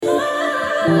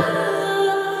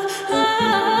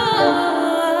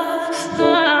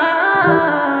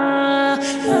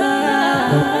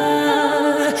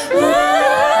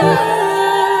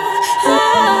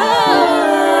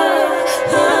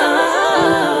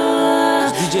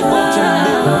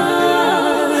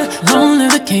Long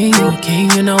live the king, you a king,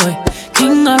 you know it.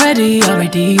 King already,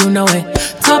 you know it.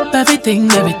 Top everything,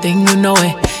 you know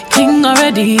it. King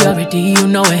already, you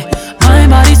know it. My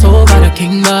body, soul, got a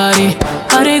king body.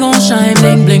 Body gon' shine,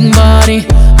 bling, bling body.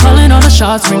 Calling all the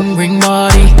shots, ring, ring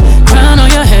body. Crown on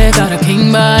your head, got a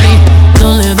king body.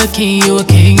 Long live the king, you a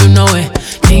king, you know it.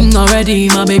 King already,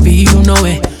 my baby, you know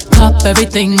it. Top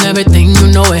everything, you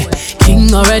know it.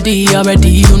 King already, you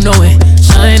know it.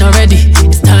 Shine already,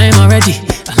 it's time already.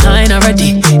 The line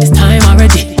already, it's time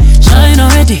already. Shine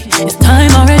already, it's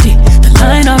time already. The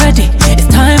line already, it's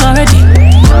time already.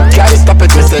 Try to stop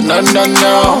it, me say no, no,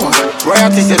 no.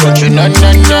 Royalty say don't you, no,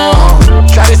 no, no.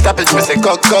 Try to stop it, me say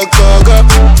go, go, go, go.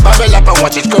 Bubble up and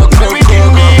watch it go, go, go, go.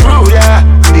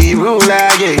 The ruler,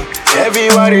 yeah.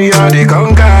 Everybody on the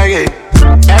conquer, yeah.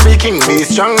 Every king be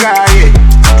stronger, yeah.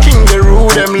 King the rule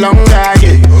them longer,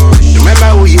 yeah. Remember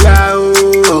who you are,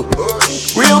 oh.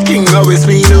 Real king always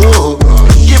me know.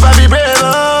 Give up the brave,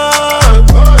 oh.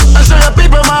 And show your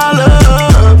people my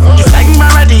love. You sang my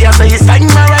ready, I say you sang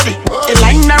my ready. You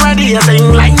line already, I say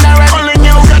you line already. Only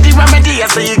you got the remedy, I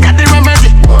say you got the remedy.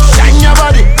 Shine your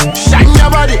body, shine your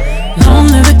body.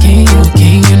 Long live the king,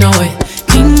 you know it.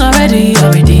 King already,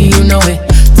 you know it.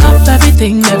 Top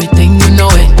everything, you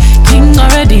know it. King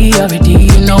already,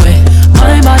 you know it.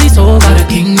 My body, soul, got a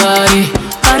king body.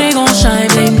 Body gon' shine,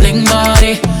 bling, bling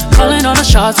body. Calling all the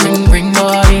shots, ring, ring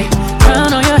body.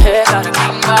 Crown on your head, got a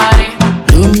king body.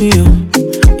 Do me, oh.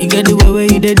 You get the way where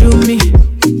you dey do me.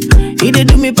 You dey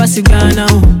do me pass it Ghana,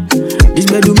 oh. This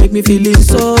bed do make me feeling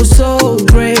so, so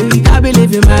great. I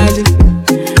believe in magic.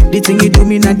 The thing you do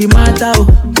me not the matter, oh.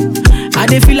 I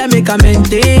dey feel I make a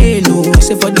maintain, oh.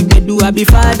 Say for the bed do I be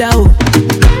father, oh.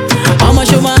 I'ma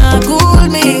show my cool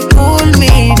me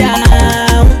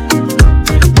down.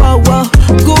 Whoa, whoa,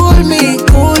 cool me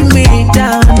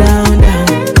down, down, down.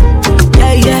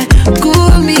 Yeah, yeah,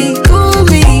 cool me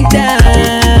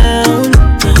down.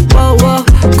 Whoa, whoa,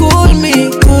 cool me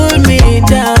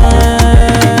down.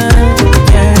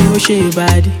 Yeah, oh shit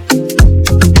body,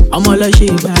 I'ma let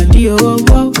shit body, oh,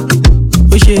 whoa,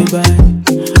 oh shit body.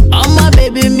 I'ma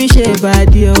baby me shit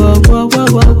body, oh, whoa, whoa,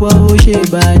 whoa, whoa, oh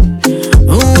shit body.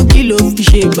 Kilo fi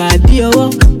shit body, oh,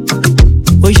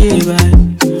 oh shit body.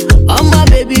 I'ma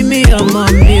baby me, I'ma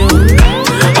me, oh.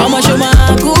 I'ma show my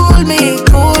cool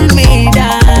me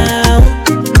down.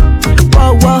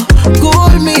 Whoa, whoa,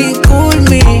 cool me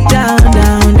down,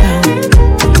 down, down.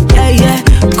 Yeah, yeah,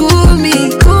 cool me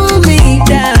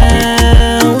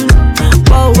down.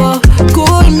 Whoa, whoa,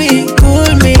 cool me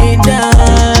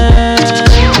down.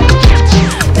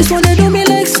 This one they do me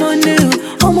like Sunday.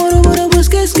 I'ma do whatever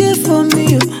skate for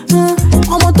me.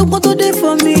 I'ma talk what today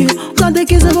for me. Got the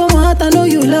kiss about my heart, I know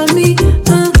you love me.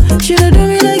 She do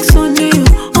me like Sunday.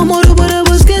 I'ma do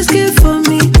whatever skate for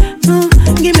me.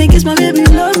 Give me kiss, my baby,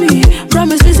 love me.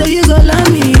 Promise me, say you gon' love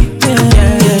me. Yeah,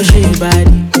 yeah, yeah, she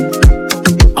body.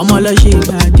 I'ma love she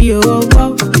body, oh,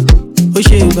 oh, oh,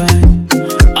 she body.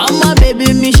 I'ma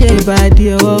baby me, she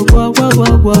body, oh, oh, oh,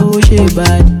 oh, oh, oh, she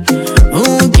body.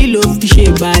 Kilo fi she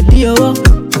body, oh,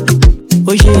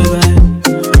 oh, she body.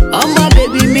 I'ma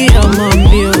baby me, I'ma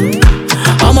me, oh.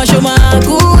 I'ma show my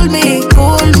cool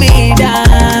me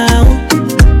down.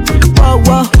 Whoa,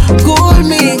 whoa, cool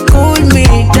me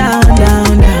down,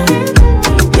 down, down.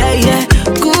 Yeah, yeah,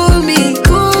 cool me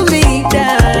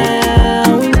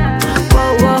down.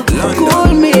 Whoa, whoa,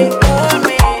 cool me down,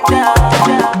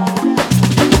 down.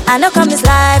 I know come this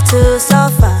life to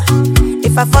suffer.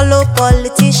 If I follow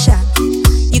politician,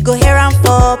 you go hear am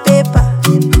for paper.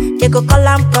 They go call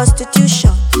am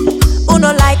prostitution. Who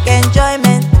no like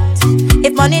enjoyment?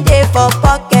 If money dey for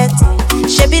pocket,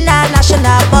 shebi na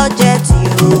national budget.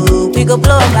 You, we go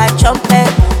blow like trumpet.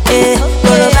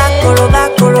 Koroba, koroba,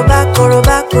 koroba,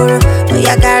 koroba, koro.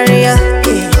 Oya carry ya.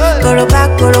 Koroba,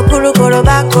 koro, koro,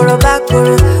 koroba, koroba,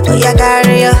 koro. Oya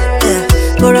carry ya.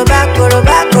 Koroba,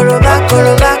 koroba, koroba,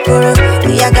 koroba, koro.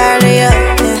 Oya carry ya.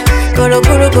 Koro,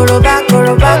 koro, koroba,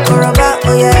 koroba, koroba.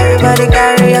 Oya everybody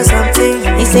carry ya something.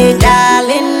 He say,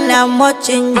 darling, I'm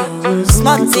watching you.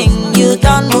 Small thing, you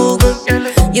don't move.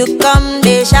 You come,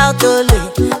 they shout only.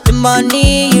 The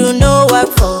money you know work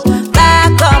for.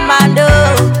 Back commando,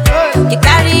 you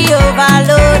carry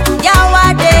overload.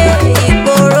 Yawade,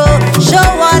 Igboro, show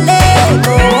wale,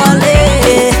 go wale.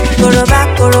 Koroba,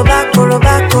 koroba,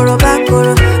 koroba, koroba,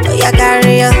 koro. Oya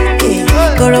carry ya.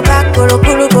 Koroba, koro,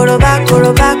 koro, koroba,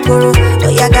 koroba, koro.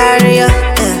 Oya carry ya.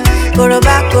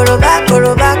 Koroba, koroba,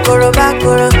 koroba, koroba,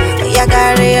 koro. Yeah,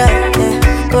 carry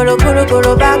on. Koro, koro,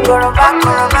 koroba, koroba,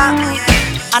 koroba.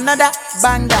 Another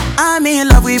banger. I'm in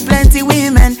love with plenty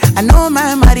women. I know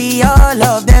my money, all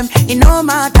of them. It no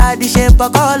matter the shape or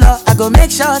color. I go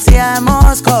make sure say I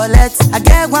must collect. I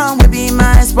get one will be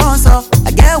my sponsor.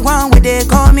 I get one where they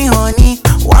call me honey.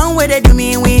 One way they do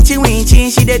me winchy winchy.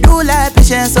 She they do like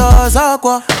patience or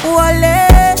soko.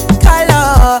 Wale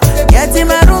color. Get in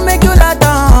my room make you lot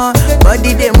on.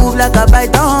 Body they move like a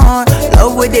python.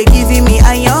 Love where they giving me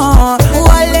iron.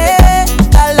 Wale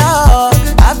color.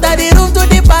 After the room to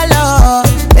the palace,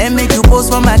 then make you pose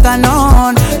for my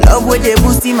canon. Love with the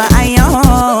boost in my iron.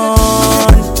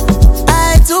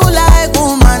 I too like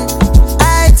woman.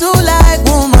 I too like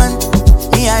woman.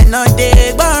 Me I know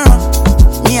they burn.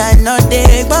 Me I know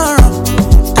they burn.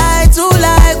 I too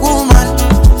like woman.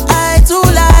 I too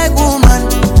like woman.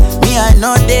 Me I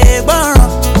know they burn.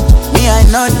 Me I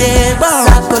know they burn.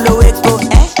 Sakolo eko,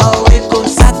 oh eko.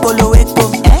 Sakolo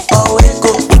eko, oh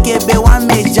eko. Ikebe one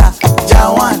major.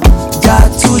 Ja1,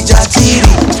 Ja2, Ja3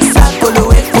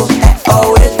 Sakolo eko,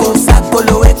 oh eko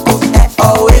Sakolo eko,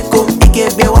 oh eko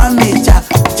Ikebe one major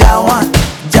Ja1,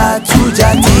 Ja2,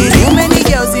 Ja3 Too many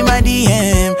girls in my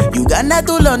DM Uganda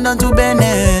to London to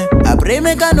Benin I pray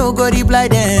make I no go reply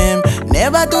them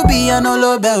Never to be an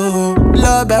love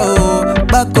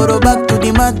Back to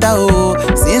the matter, oh.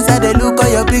 Since I dey look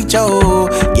at your picture, oh.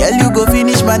 Girl, you go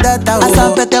finish my data, oh.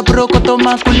 Asampete prokoto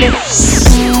makule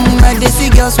I dey see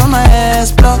girls from my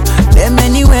explore Them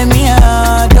anywhere me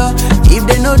adore If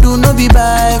they no do, no be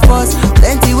by force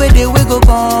Plenty way they we go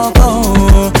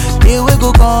conquer They we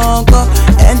go conquer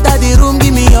Enter the room,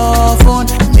 give me your phone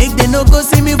Make they no go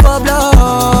see me for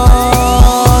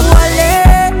blood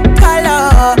Wale,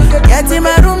 color Get in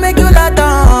my room, make you lot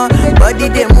on Body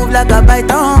they move like a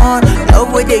python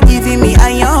Love way they giving me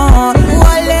iron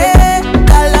Wale,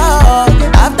 color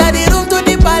After the room to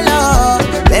the palace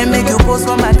Then make you pose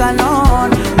for my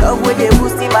canon Love way they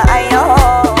boosting my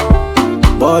iron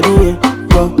Body,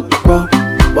 go, go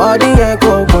Body,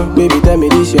 go, go Baby, tell me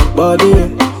this your body,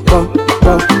 go,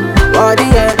 go Body,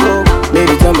 go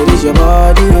Baby, tell me this your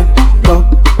body, go,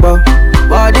 go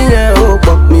Body, go,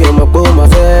 go Me and my boy, my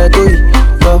fair do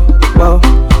go, go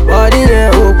Body,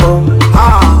 go, go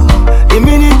The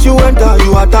minute you enter,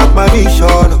 you attack my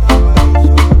vision.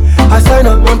 I sign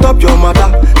up on top your mother,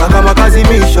 like I'm a Kazi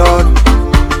mission.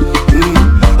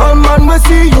 A man will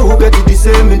see you get the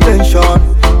same intention.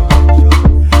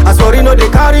 As for you know they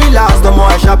carry last, the more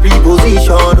I sharp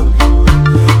position.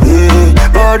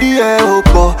 Body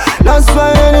opo, that's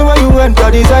why anywhere you enter,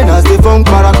 designers they funk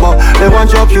parakbo. They want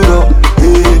chop you though.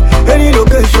 Any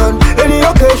location, any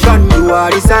occasion, you are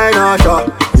designer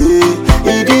shop.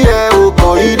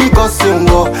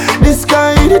 This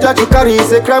kind that you carry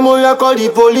is a crime. You call the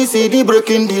police, the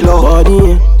breaking the law.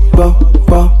 Body, go,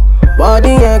 go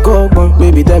Body, go, go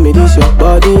Baby, tell me this your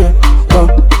body, go,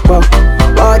 go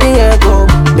Body, go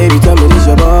Baby, tell me this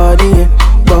your body,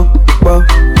 go, go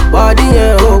Body,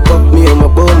 go, go Me and my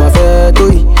boy, my fair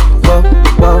do go,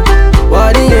 go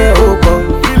Body, go, go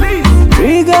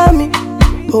Trigger me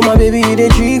Oh, my baby, they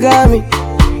trigger me.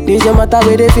 This your matter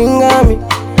where they finger me.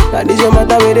 Now this your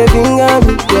matter where they finger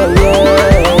me. Yeah,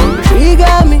 yeah.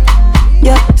 Trigger me.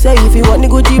 Yeah, say if you want the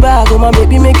Gucci bag, oh my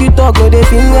baby make you talk, no they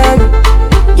finger me.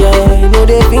 Yeah, no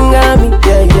they finger me.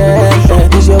 Yeah, yeah.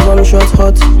 This your one shot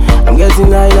hot. I'm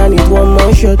getting high, I need one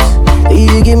more shot.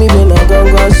 If you give me ben, I'm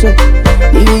gon' go so.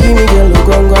 If you give me girl, I'm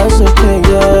gon' go so.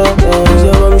 Yeah, yeah. This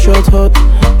your one shot hot.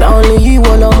 Now only you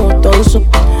all I'm hot on so.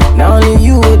 Now only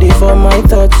you waiting for my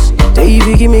thoughts. Say if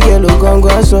you give me girl, I'm gon'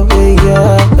 go so.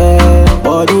 Yeah, yeah.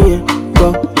 Body,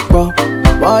 go, go.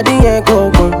 Body, go,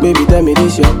 go. Baby, tell me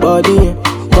this your body,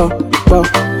 go, go.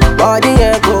 Body,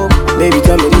 go. Baby,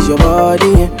 tell me this your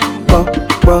body, go,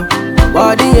 go.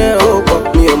 Body,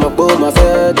 go. Me and my boy, my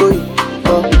fair do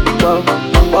go, go.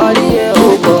 Body,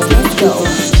 go.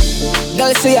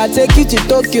 Girl say I take you to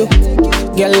Tokyo.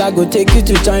 Girl I go take you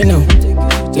to China.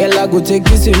 Girl I go take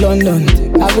you to London.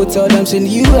 I go tell them say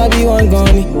you I be one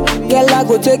gone. Girl I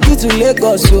go take you to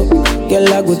Lagos. So.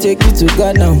 Girl I go take you to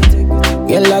Ghana.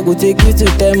 Girl I go take you to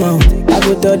Tema. I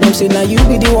go tell them say now you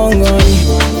be the one gone.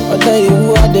 I'll tell you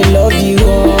who I they love you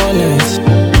honest,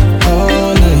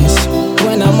 honest.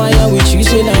 When I'm out with you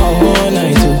say now all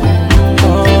night,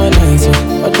 all night.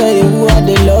 I'll tell you who I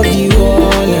they love you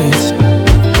honest,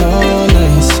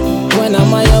 honest. When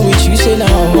I'm out with you say now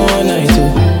all night,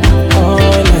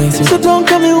 all night. So don't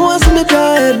come and once me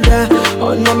die and die.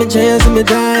 Oh no me chance me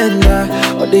die and die.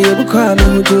 Oh they ever cry me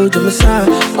who do to my side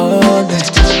all day,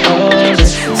 all day.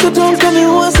 So don't come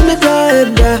and once me die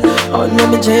and die. Oh no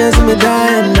me chance me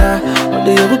die and die. Oh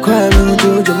they ever cry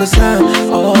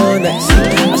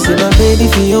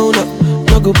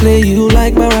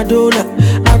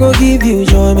give you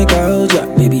joy, make I hold ya.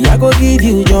 Baby, I go give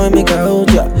you joy, make I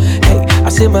hold ya. Hey, I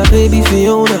say my baby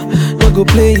Fiona, no go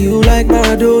play you like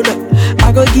Maradona.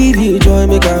 I go give you joy,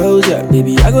 make I hold ya.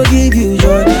 Baby, I go give you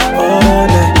joy all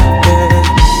night.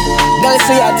 Girl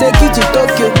say I take you to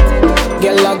Tokyo.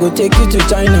 Girl, I go take you to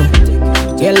China.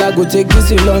 Girl, I go take you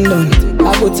to London.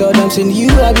 I go tell them, send you,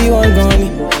 I be one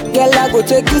gone. Girl, I go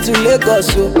take you to Lagos,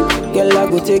 so. Girl, I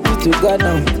go take you to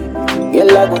Ghana.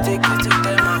 Girl, I go take you to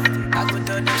Denmark. I go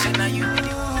tell them, send you be the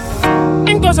one.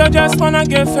 Because I just wanna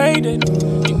get faded.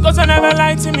 Because I never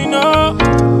lied to me, no.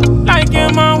 Like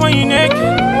a man when you naked.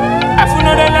 I feel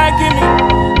no they liking me.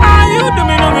 Ah, you do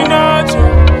me, no me not you.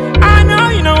 I know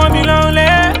you know I be lonely.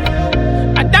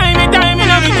 I time me,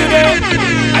 love me today.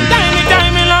 I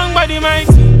time me, long body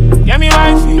mighty. Get me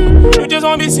wifey. You just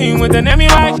won't be seen with an enemy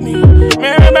like me.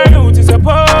 Maybe my root is a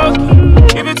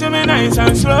pokey. Give it to me nice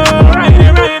and slow. Ride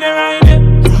it.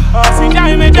 Oh, see,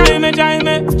 jai me.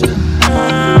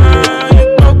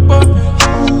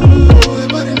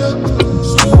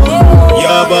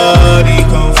 Your body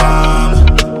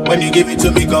confirm. When you give it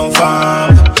to me,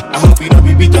 confirm. I hope you don't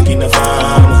be beat in the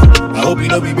farm. I hope you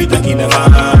don't be beat in the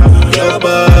farm. Your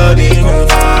body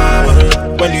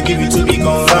confirm. When you give it to me,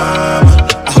 confirm.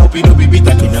 I hope you don't be beat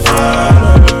in the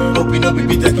farm. Hope you don't be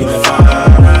beat in the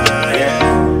farm.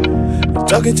 Yeah.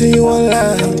 Talking to you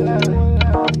online.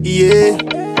 Yeah.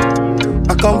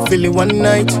 I come feel it one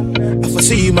night. I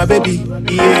foresee you, my baby.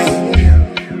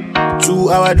 Yeah.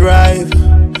 2-hour drive.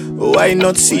 Why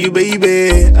not see you,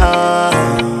 baby?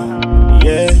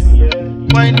 Yeah.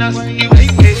 Why not see you,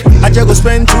 baby? I just go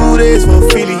spend 2 days for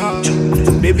Philly.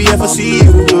 Baby, I foresee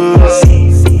you.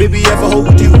 Baby, I for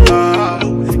hold you.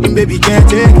 And baby, can't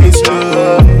take it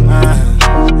slow.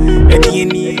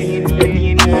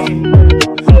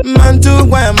 Man, too,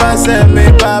 why am I saying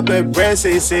me, Papa, press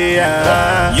it, say,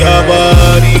 Your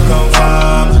body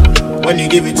confirm. When you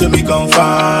give it to me,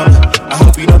 confirm. I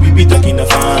hope you don't be beat in the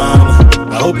farm.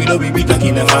 I hope you don't be beat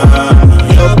in the farm.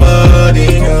 Your body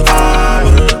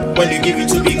confirm. When you give it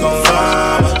to me,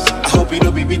 confirm. I hope you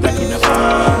don't be beat in the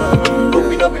farm.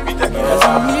 Hope you don't be beat in the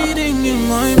farm. There's a meeting in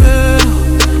my bed,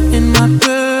 in my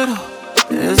bed.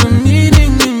 There's a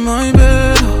meeting in my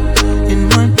bed, in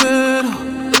my bed.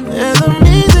 There's a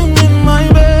meeting in my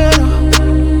bed,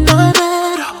 my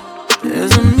bed.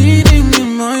 There's a meeting in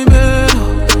my bed,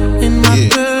 in my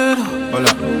bed. Hold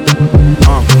up.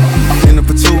 Dinner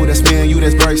for two, that's me and you,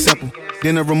 that's very simple.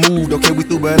 Dinner removed, okay, we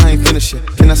through, but I ain't finished yet.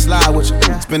 Can I slide with you?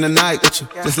 Spend the night with you.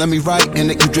 Just let me write,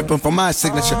 and it you dripping from my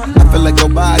signature. I feel like your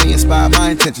body inspired my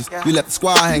intentions. You left the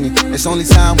squad hanging, it's only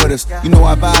time with us. You know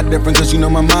I vibe different, cause you know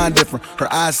my mind different.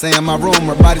 Her eyes saying my room,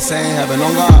 her body saying heaven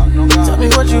on God. Tell me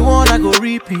what you want, I go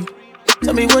repeat.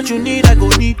 Tell me what you need, I go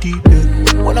knee deep.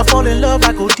 When I fall in love,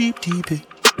 I go deep. You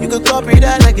could copy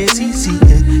that like it's easy.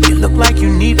 You look like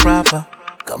you need proper.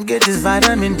 Come get this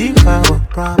vitamin D power,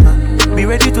 proper. Be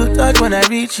ready to touch when I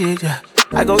reach it, yeah.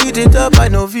 I go eat it up, I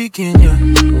know vegan, yeah.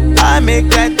 I make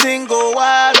that thing go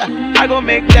wild. I go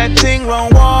make that thing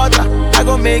run water. I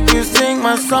go make you sing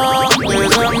my song.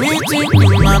 There's a meeting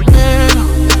in my bed,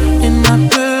 in my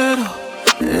bed.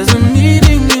 There's a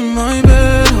meeting in my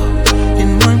bed,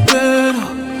 in my bed.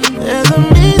 There's a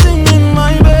meeting in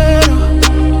my bed,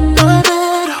 my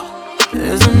bed.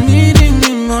 There's a meeting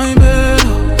in my bed,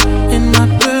 in my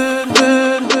bed.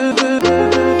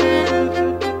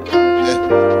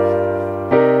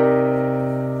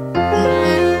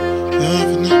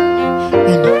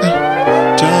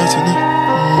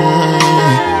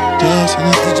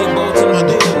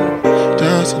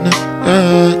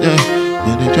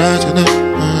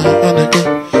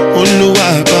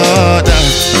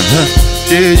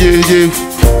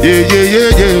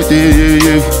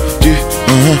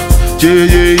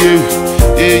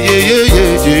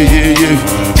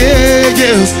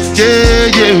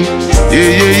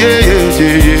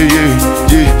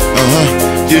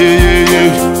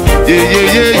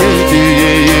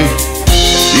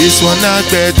 This one I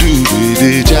better do with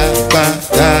the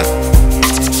jabata.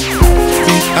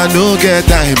 I no get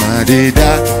time, I did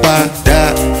da.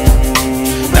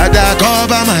 Dada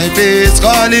cover my face,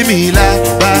 calling me la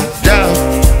ba da.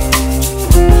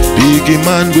 Big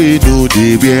man we know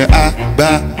they wear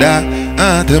abada.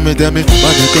 Tell me, what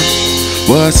they come?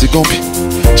 What's it gon' be?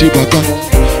 Chibaka,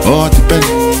 all the penny,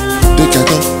 take a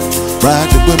gun, ride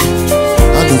it with me.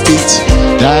 I no beat,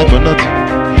 die for nothing.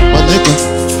 My nigga,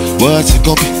 what's it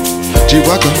gon' be?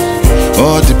 Chibaka,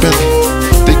 all the penny,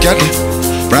 take a gun,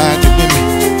 ride it with me.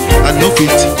 I no beat,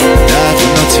 die for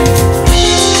nothing.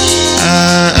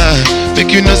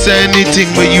 Make you not say anything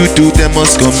when you do, they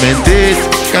must commend it.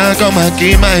 Can't come and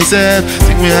keep myself.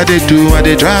 Think me how they do, how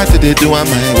they try to they do on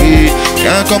my way.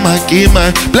 Can't come and keep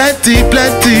my plenty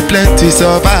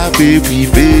survive baby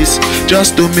face.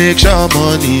 Just to make sure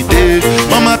money day.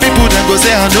 Mama people then go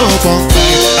say I know punk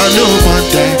life, I know one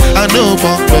time, I know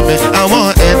punk women. I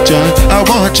want enjoy, I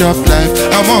want chop life,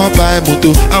 I want buy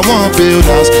motor, I want build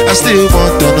house, I still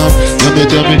want turn up.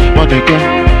 Tell me, money gone,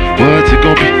 what's it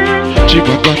gonna be? Cheap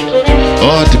or gone,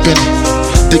 all depending.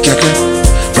 Take your time,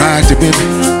 ride the baby,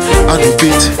 I know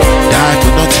beat, die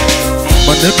for nothing.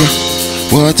 Money gone,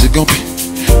 what's it gonna be?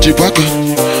 Cheap or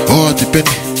gone, all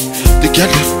depending. Take your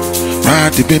time,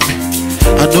 ride the baby,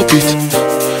 I know beat.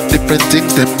 Different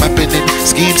things them happening,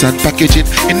 schemes and packaging.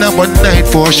 In a one night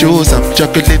 4 shows, I'm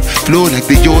juggling. Flow like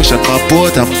the ocean, my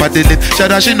boat I'm paddling.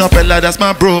 Shadashing up Ella, that's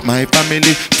my bro, my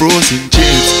family. Frozen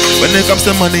chains. When it comes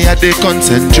to money, I they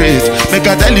concentrate. Make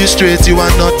I tell you straight, you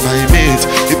are not my mate.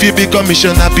 If you be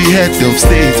commissioner, be head of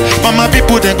state. But my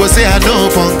people then go say, I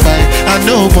know punk buy, I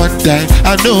know one time,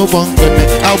 I know punk women.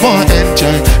 I want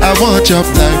enjoy, I want job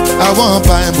life, I want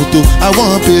buy motor, I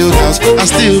want build house, I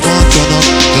still want turn up.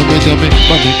 Tell me,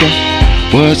 money.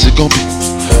 What's it gonna be?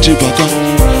 Cheap or gone,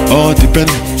 all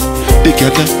depending. They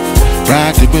get them,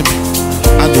 ride it with me.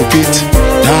 I know beat,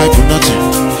 die for nothing.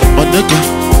 On the gun,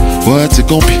 what's it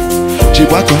gonna be? Cheap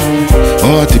or gone,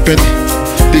 all depending.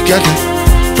 They get them,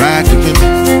 ride it with me.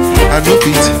 I know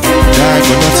beat, die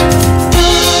for nothing.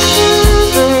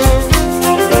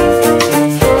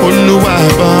 Oluwa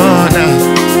Bana,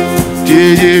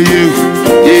 yeah, yeah, yeah,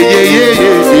 yeah, yeah, yeah,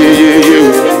 yeah, yeah, yeah,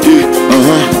 yeah,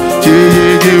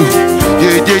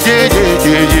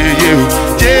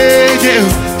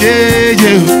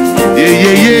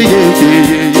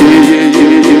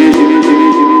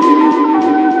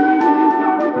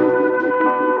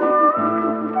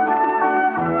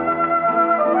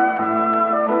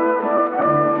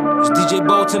 It's DJ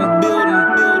Bolton building.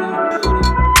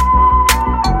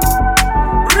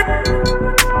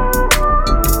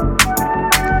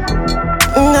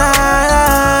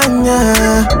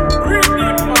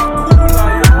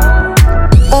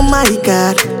 Oh my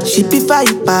God, she be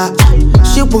viper.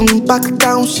 She won't back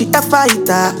down, she a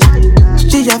fighter.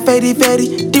 She a very,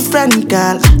 very different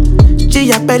girl.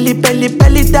 She a belly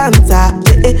dancer.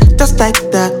 Just like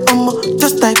that,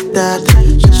 just like that.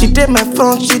 She did my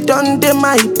front, she done the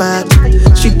my back.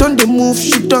 She done the move,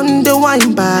 she done the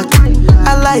wine back.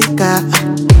 I like her.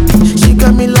 She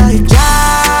got me like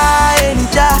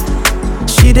Elijah.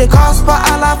 She the cause for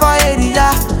Allah for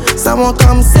area. Someone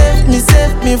come save me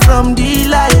from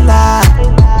Delilah.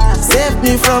 Save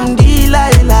me from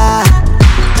Delilah.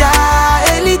 Ja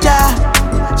Elijah.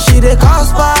 She the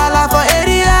cause for Allah for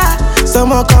area.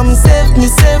 Someone come save me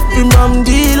from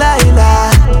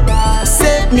Delilah.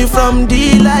 Save me from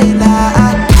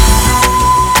Delilah.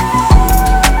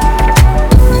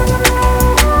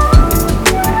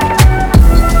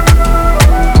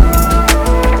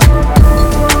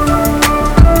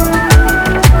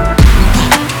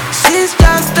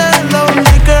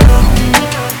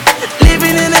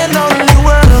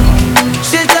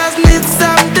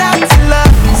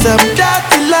 Some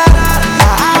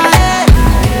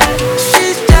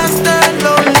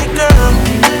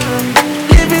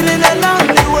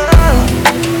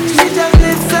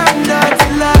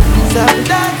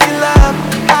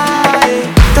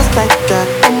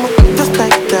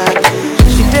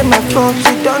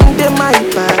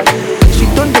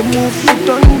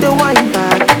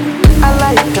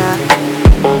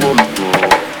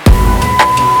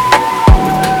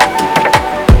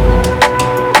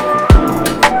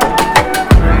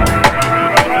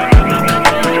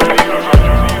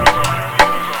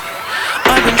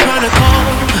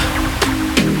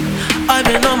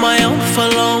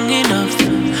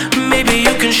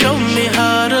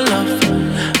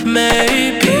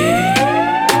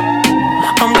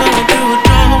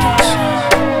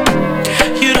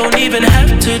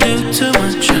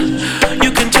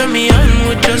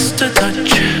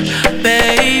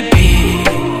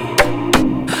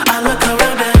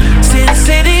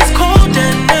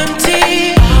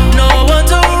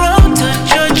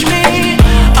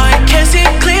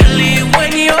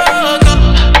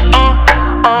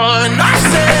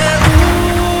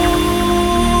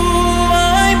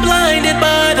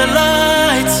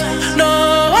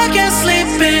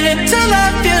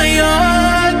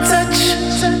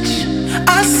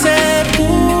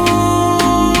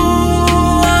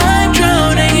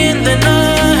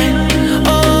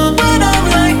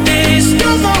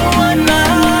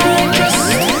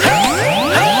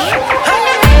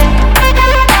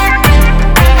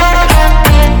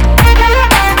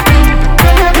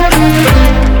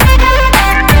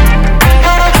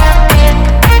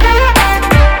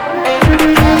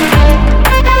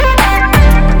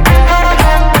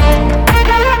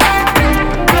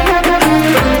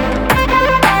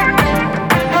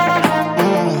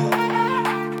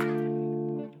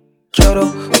Choro,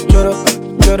 choro,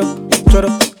 choro, choro,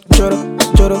 choro,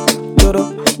 choro, choro,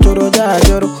 choro, ya,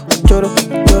 choro, choro,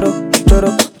 choro, choro,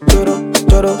 choro,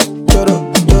 choro, choro,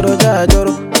 choro, ya,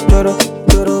 choro, choro,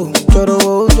 choro,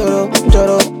 choro, choro,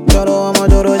 choro, choro, I'm a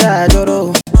choro, ya, choro.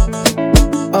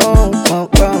 Oh, oh,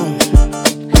 oh.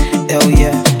 Hell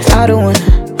yeah. I don't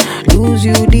wanna lose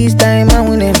you this time, I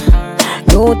win him.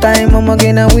 No time, I'm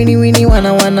gonna winnie,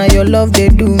 wanna your love, they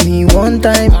do me one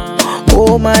time.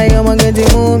 Oh my, I'm getting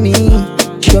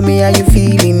homie. Show me how you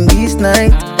feeling this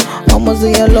night. Almost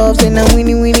your love, say now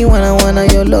winnie, wanna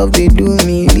your love, they do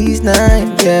me this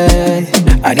night, yeah.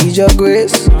 I need your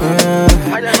grace,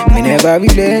 me never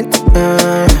relent,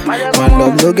 my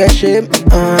love no get shame,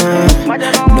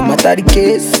 no matter the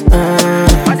case,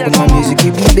 my music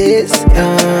keep me bass,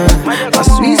 my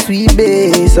sweet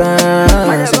bass, so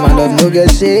my love no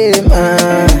get shame,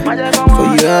 for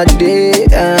you all day,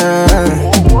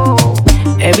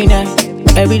 Every night,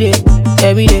 every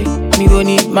day, me gon'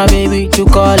 need my baby to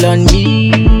call on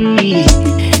me,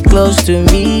 close to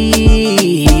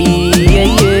me,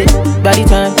 yeah. By the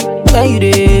time when you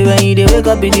dey wake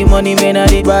up in the morning, man, I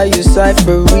dey buy you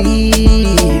cyphery,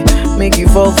 make you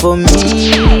fall for me.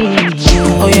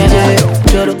 Oh yeah,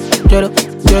 choro, choro,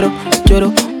 choro,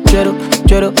 choro, choro,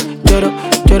 choro, choro,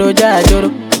 choro, ja, choro,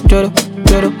 choro,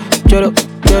 choro, choro,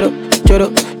 choro, choro,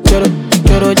 choro,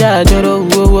 choro, ja, choro,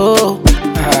 whoa, whoa.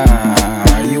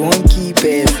 You won't keep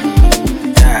it.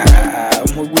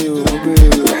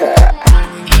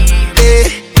 Hey,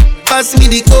 pass me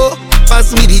the co,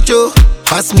 pass me the cho,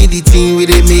 pass me the thing where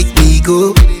they make me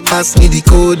go. Pass me the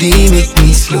code, make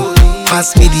me slow.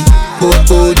 Pass me the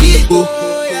oh.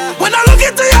 When I look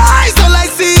into your eyes, all I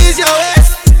see is your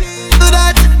waist. Do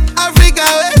that Africa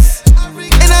waist,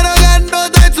 and I don't got no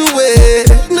time to wait.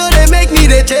 No, they make me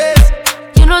the chase.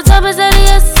 You know time is of the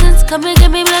essence. Come and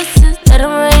give me blessings. Let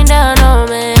them rain down on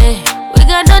me. We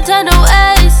got no time to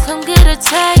waste. Come get a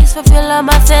taste. Fulfill all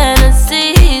my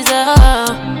fantasies.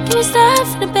 Can you start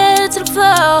from the bed to the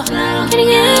floor? Can you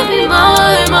give me more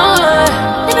and more?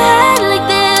 Never had it like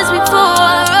this before.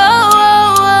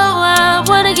 I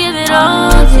wanna give it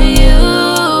all to you.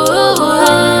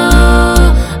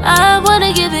 I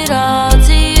wanna give it all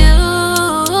to you.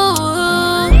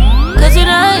 Cause you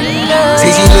know you love.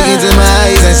 See, she look into my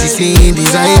eyes and she seeing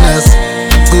designers.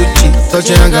 Gucci,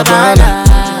 Dolce & Gabbana,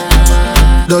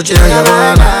 Dolce &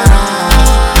 Gabbana.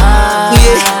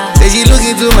 Yeah, say she look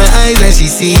into my eyes and she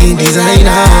seeing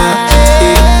designer.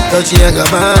 Yeah, Dolce &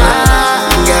 Gabbana,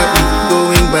 got me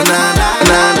going banana.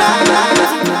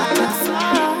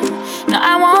 No,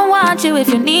 I won't want you if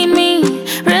you need me.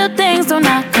 Real things do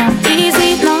not come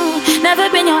easy, no. Never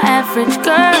been your average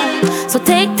girl. So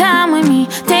take time with me,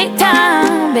 take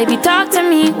time. Baby, talk to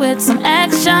me with some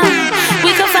action.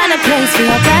 We can find a place for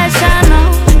your passion,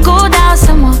 no. Cool down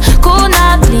someone, cool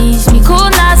now, please me. Cool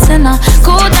now, sinner,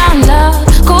 cool down, love.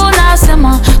 Cool now,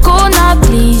 simmer, cool now,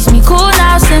 please me. Cool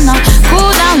now, sinner,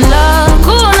 cool down, love.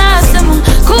 Cool now, simmer,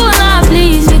 cool now,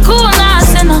 please me. Cool now,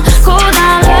 sinner, cool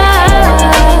down,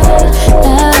 love.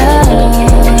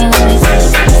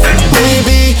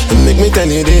 Baby, make me tell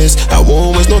you this, I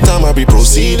won't waste no time, I'll be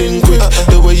proceeding quick.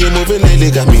 The way you're moving lately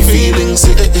got me feeling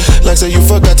sick. Like say you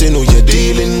forgot, you know you're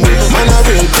dealing with. Man, I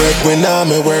real quick when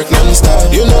I'm at work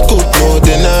non-stop. You know good more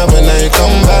than I when I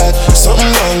come back. Something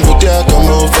wrong with ya, come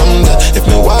out from that. If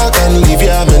me walk and leave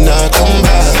ya, me not come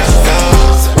back.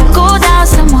 Cool down,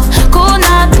 simmer, cool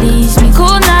now, please me.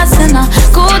 Cool now, sinner,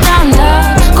 cool down,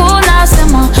 love. Cool now,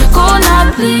 simmer, cool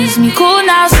now, please me. Cool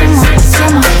now, simmer,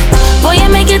 simmer. Boy, you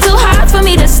make it too hard for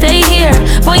me to stay here.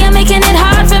 Boy, you're making it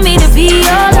hard for me to be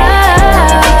your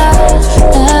love.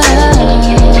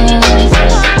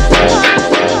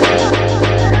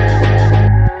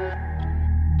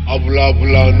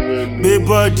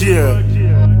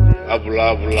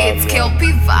 It's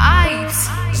Kelpie Vibes.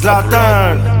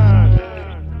 Zlatan.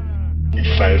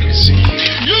 If I receive,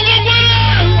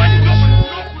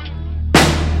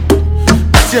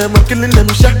 See, I'm killing them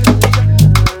shot.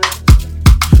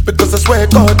 Because I swear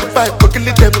God, the fight, we're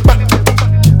killing them back.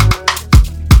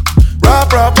 Rah,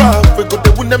 we go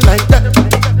to win them like that.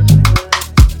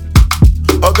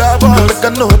 Oh God, boy, make a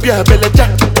no be a belly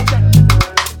jack.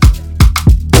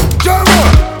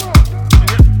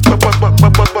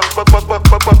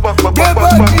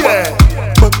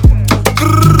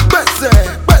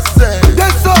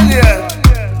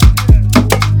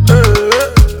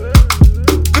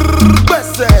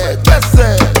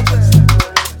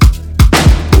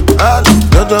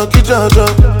 Jaja,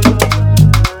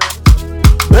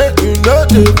 make you know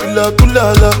they feel like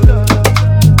kulala.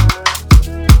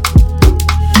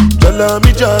 Jala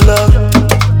mi jala,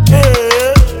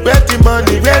 Where the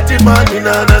money,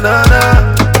 na na na na.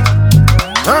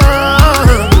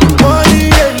 Money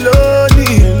alone,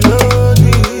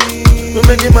 we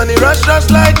making money rush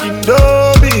like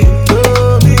Indomie.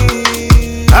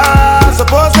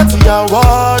 Suppose that you are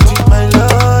worthy, my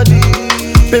lordy.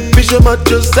 Baby, show my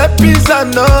Giuseppe's a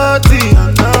naughty.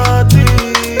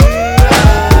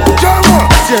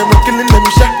 See, I'm not killing them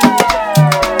shot.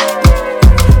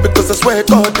 Because I swear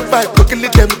God, if I go kill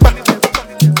them back.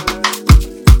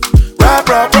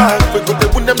 Right, we go to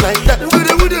win them like that.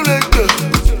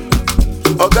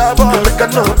 Oh God, boy, make a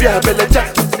no be a belly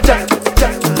jack.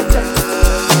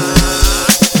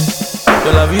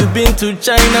 Girl, have you been to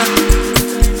China?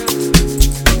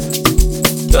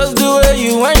 Just the way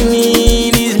you whine me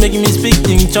is making me speak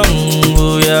Ting Chong.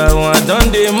 Oh yeah, I done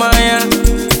the Maya.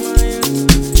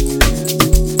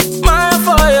 Maya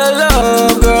for your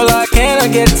love, girl, I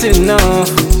cannot get enough.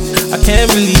 I can't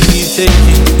believe you take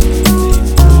it.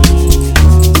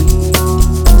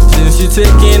 Since you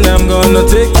taking, I'm gonna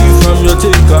take you from your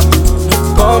taker.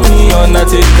 Call me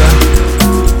Undertaker.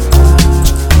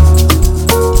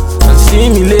 See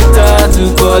me later to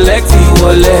collect the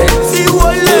wallet.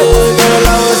 Girl,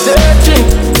 I was searching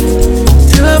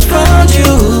till I found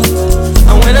you.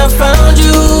 And when I found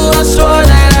you, I saw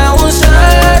that I won't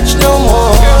search no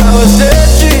more. Girl, I was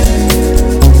searching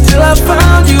till I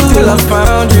found you.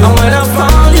 And when I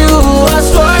found you, I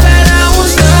saw that I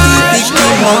won't search no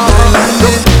more.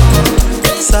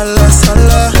 Sala,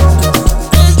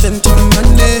 gentleman,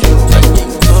 big,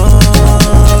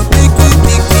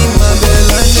 my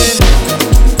belly.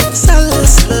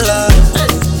 Sala,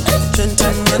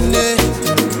 gentleman,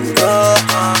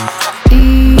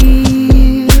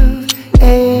 Eve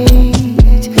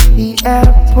ate the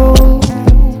apple.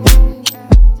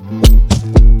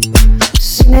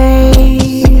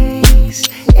 Snakes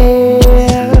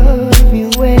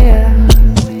everywhere.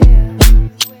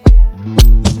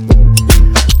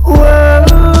 World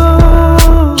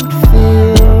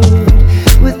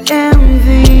filled with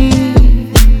envy.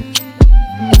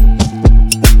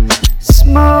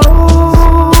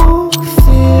 Smoke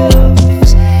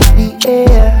fills the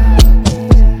air.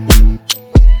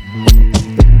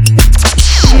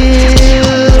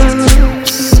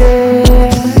 Ships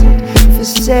set for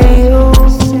sail.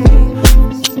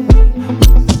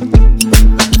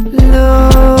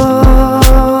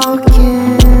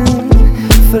 Looking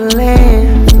for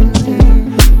land.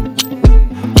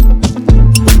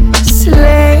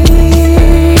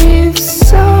 Slaves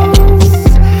sold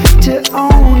to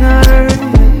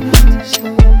owners.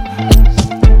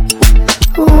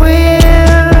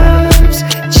 Whips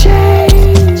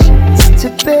chains to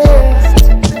bear.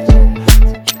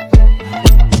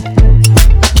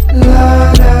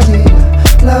 La da dee,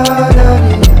 la da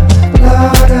dee, la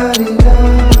da dee, la.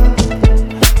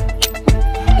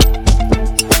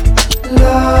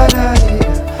 La da dee,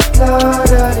 la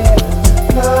da dee,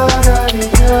 la da dee,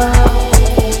 la.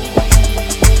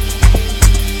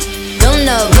 Don't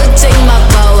ever take my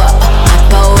power, my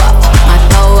power, my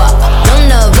power.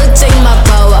 Don't ever take my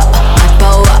power, my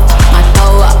power, my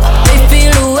power. They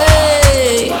feel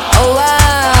away, oh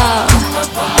wow.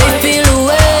 They feel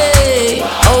away,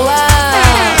 oh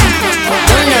wow.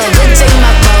 Don't ever take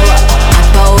my power, my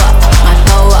power, my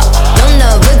power. Don't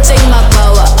ever take my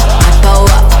power, my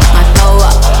power, my power.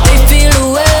 They feel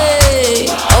away,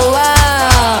 oh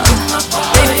wow.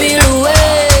 They feel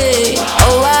away,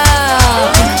 oh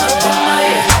wow.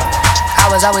 I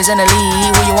was always in the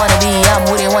lead. Who you wanna be? I'm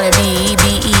who they wanna be.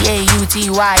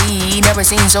 BEAUTYE. Never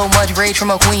seen so much rage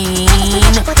from a queen.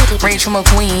 Rage from a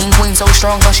queen. Queen so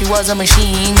strong, thought she was a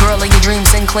machine. Girl of your dreams,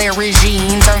 Sinclair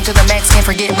regime. Turn to the max, can't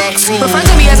forget Maxine. Refer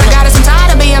to me as a goddess. I'm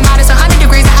tired of being modest. 100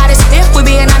 degrees the hottest. If we're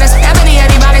being honest, ebony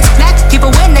antibiotics. Black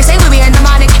people win, they say we being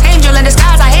demonic. Angel in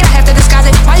disguise, I hate I have to disguise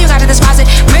it. Why you gotta despise it?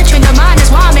 Rich in the mind,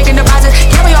 that's why I'm making deposit.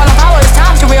 Carry all the power, it's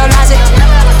time to realize it.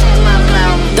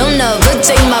 Don't ever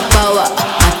take my power,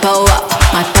 my power,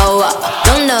 my power.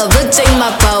 Don't ever take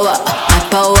my power, my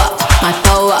power, my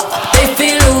power. They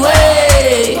feel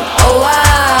away, oh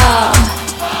wow.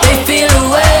 They feel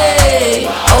away,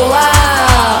 oh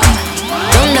wow.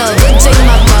 Don't ever take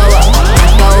my power, my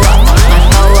power, my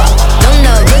power. Don't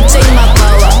ever take my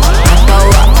power, my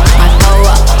power, my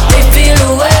power. They feel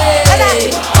away,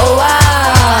 oh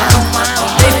wow.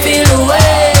 They feel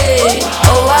away,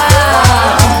 oh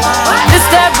wow. This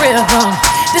that rhythm,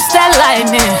 this that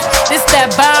lightning, this that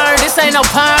burn, this ain't no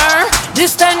perm.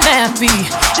 This that nappy,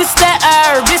 this that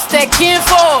herb, this that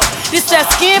kinfolk, this that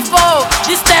skinfolk,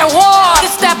 this that war,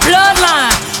 this that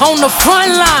bloodline on the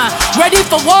front line, ready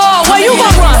for war. Where you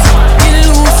gonna run? Get it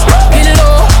loose, get it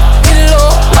low, get it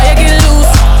low. Why you get it loose,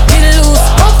 get it loose,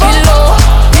 get it low,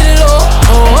 get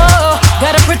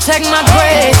check my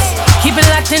grades. Keep it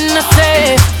locked in the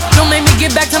safe. Don't make me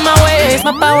get back to my ways.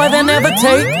 My power they never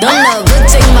take. Don't never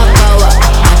take my power,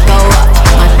 my power,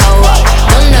 my power.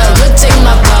 Don't never take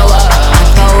my power, my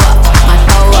power, my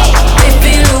power. They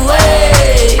feel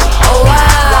away, oh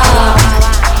wow.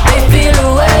 They feel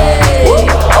away,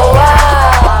 oh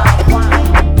wow.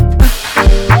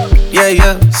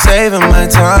 Yeah, saving my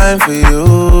time for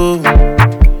you.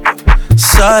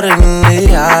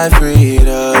 Suddenly I freed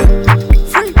up,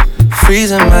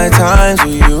 freezing my time for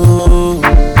you.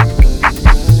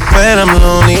 When I'm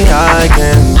lonely, I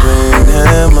can bring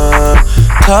him up.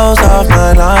 Close off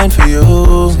my line for you.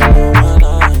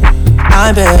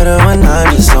 I'm better when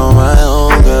I'm just on my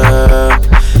own, girl.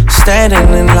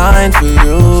 Standing in line for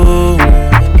you.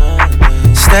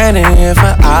 Standing here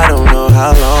for I don't know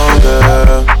how long,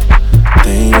 girl.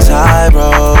 Things I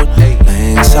wrote,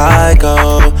 things I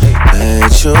go.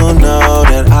 Let you know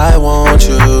that I want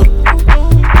you.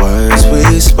 Words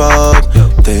we spoke,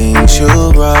 things you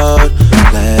wrote.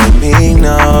 Let me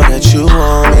know that you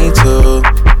want me to.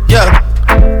 Yeah,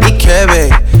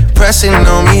 Ikebe, pressing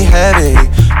on me heavy,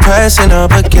 pressing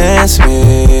up against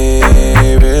me,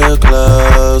 real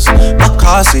close.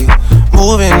 Makasi,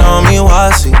 moving on me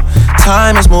wasi.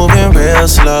 Time is moving real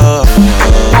slow.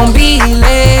 Won't be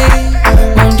late,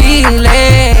 won't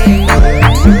delay.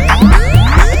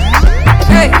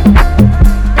 Hey,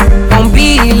 won't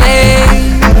be late,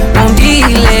 won't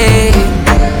delay.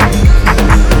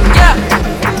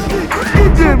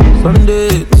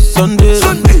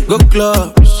 Sunday, go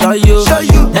club, show you.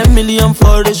 10 million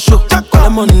for the show. Call the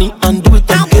money and do it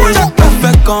again.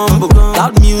 Perfect combo,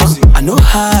 loud music. I know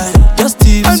high, just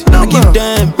tips. I give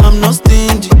them, I'm not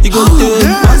stingy. You go take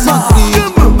my money.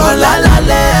 Oh la la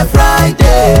la,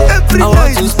 Friday. I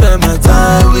want to spend my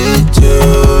time with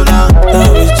you now,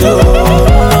 with you.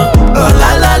 Oh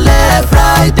la la la,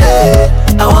 Friday.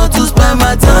 I want to spend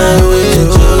my time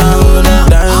with you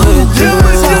now, with you.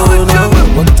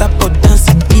 What type of dance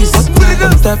it is?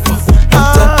 What type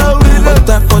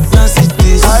of dance it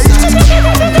is? What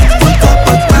type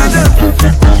of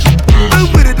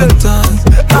dance?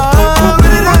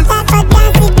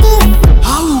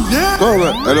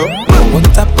 Hello? What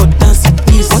type of dance it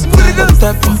is? What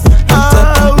type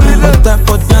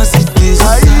of dance it is?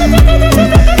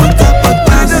 What type of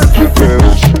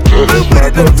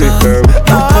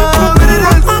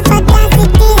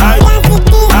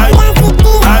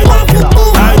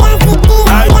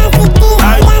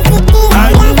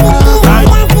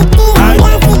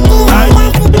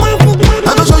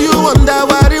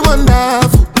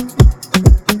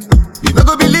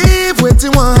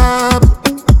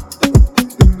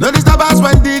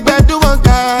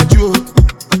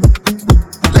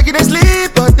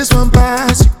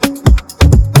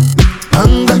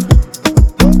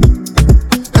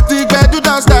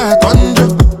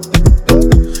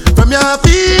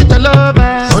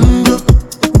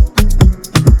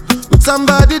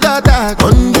somebody that I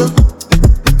can do.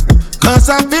 Cause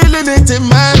I'm feeling it in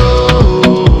my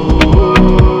soul.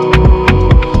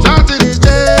 Something is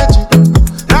changing,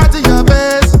 right in your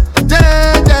face,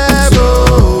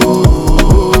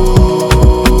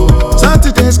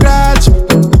 something they scratch,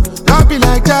 copy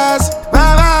like jazz,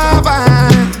 bye, bye, bye.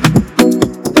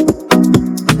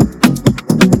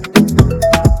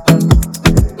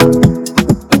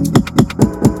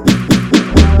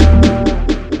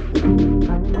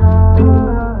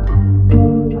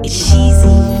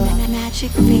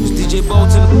 DJ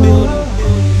Bolt in the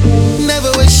building.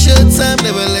 Never waste your time,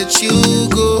 never let you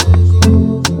go.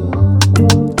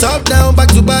 Top down, back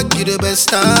to back, you the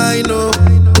best I know.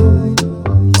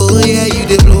 Oh yeah, you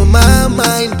dey blow my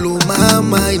mind, blow my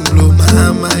mind, blow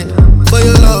my mind. For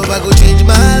your love, I go change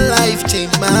my life,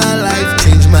 change my life,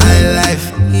 change my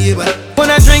life. Yeah, but when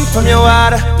I drink from your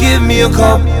water, give me a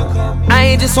cup. I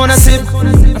ain't just wanna sip,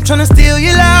 I'm tryna steal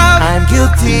your love. I'm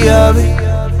guilty of it.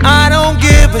 I don't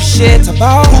give a shit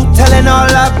about who telling all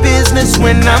our business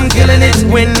when I'm killing it,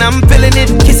 when I'm feeling it,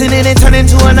 kissing it and turning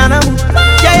to an animal.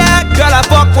 Yeah, girl, I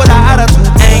fuck with her attitude.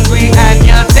 Angry and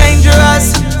you're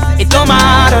dangerous. It don't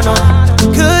matter, no.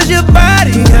 Cause your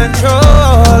body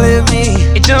controlling me.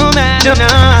 It don't matter,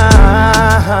 nah.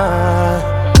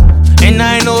 And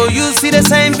I know you see the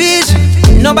same vision.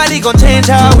 Nobody gon' change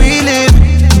how we live.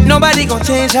 Nobody gon'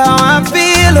 change how I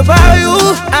feel about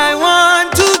you. I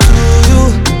want to do you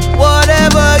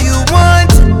whatever you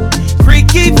want.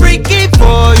 Freaky, freaky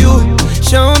for you.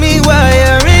 Show me what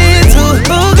you're into.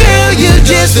 Oh girl, you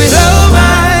just blow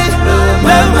my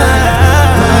mind.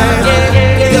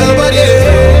 Your body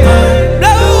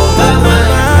blow my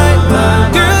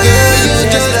mind. Girl, you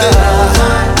just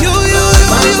you. Your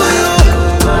body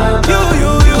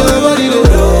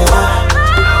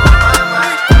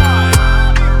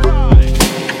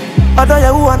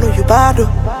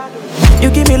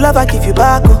love, I give you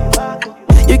back, oh.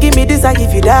 You give me this, I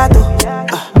give you that, oh.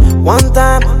 One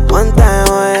time,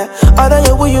 oh yeah. Other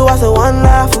you are so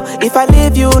wonderful. If I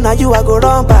leave you, now you I go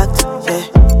run back to, yeah.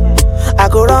 I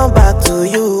go run back to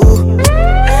you.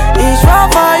 It's wrong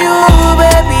for you,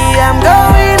 baby, I'm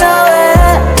going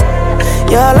away.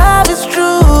 Your love is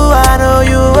true, I know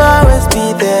you always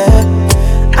be there.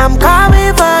 I'm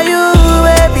coming for you,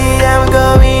 baby, I'm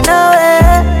going away.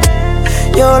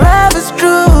 Your love is true,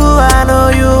 I know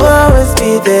you always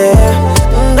be there.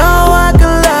 No one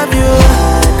can love you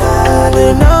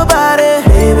with nobody,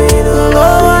 baby.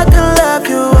 No one can love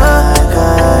you like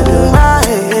I do.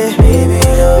 Baby,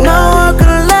 no one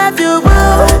can love you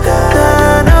like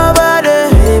nobody,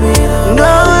 baby. No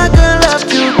one can love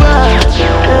you like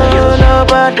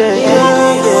nobody.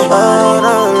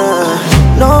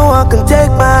 No one can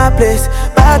take my place.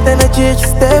 Bad energy,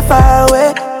 just stay far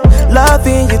away.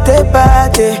 Loving you day by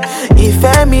day. If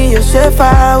I me, you stay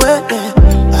far away.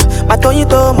 My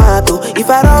tomato. If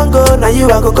I don't go, now you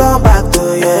I go come back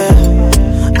to, yeah.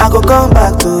 I go come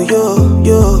back to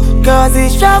you. Cause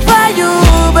it's short for you,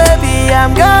 baby,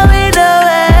 I'm going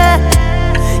away.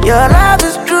 Your love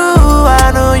is true,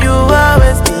 I know you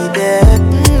always be there.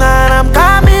 And I'm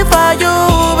coming for you,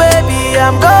 baby,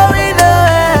 I'm going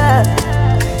away.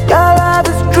 Your love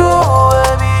is true,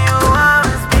 baby, you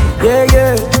always be there.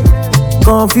 Yeah,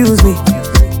 confuse me.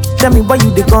 Tell me why you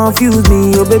they confuse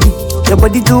me, oh baby. Your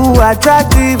body too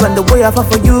attractive, and the way I fall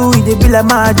for you, it be like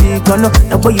magic. Oh no,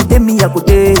 the way you did me, I go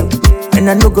day, and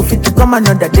I no go fit to come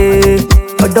another day.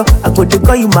 Although I go to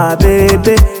call you my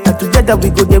baby, and together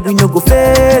we go there, we no go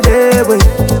fade away.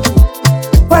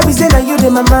 Why be say that you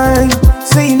in my mind?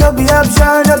 Say you no be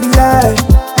option, no be lie.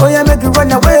 Oh yeah, make you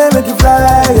run away, make you fly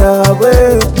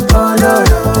away. Oh no.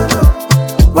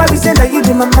 Why be say that you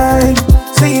in my mind?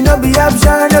 Say you no be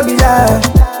option, no be lie.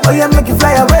 Oh yeah, make you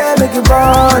fly away, make you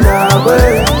run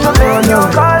away. Oh no.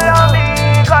 Call on me.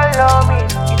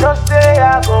 You just say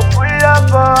I go pull up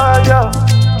on you.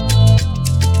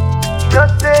 You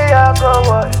just say I go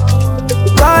what?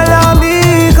 Call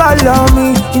on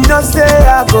me. You just say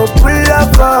I go pull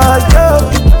up on you.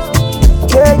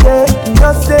 Yeah. You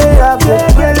just say I go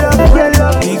pull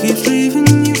up. He keeps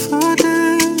leaving you for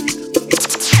dead.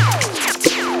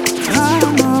 I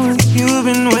don't know what you've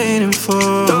been waiting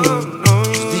for.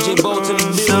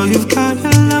 So you've got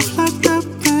your love locked up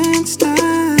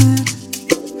instead,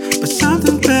 but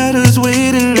something better's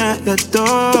waiting at your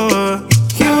door.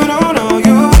 You don't know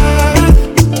your worth,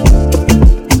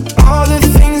 all the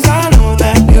things I know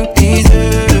that you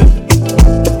deserve.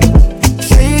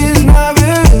 Say it's not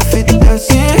real if it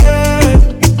doesn't hurt.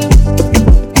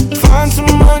 Find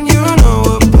someone you know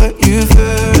will put you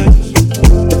first.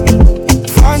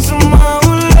 Find someone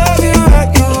who love you at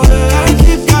your worst.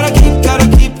 Gotta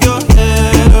keep your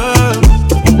head up.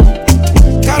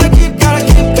 Gotta keep your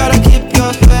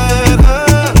head up.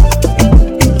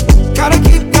 Gotta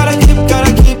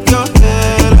keep your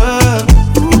head up.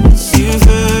 You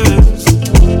first.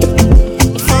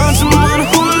 Find someone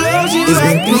who loves you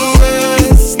like you.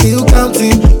 Still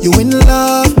counting, you in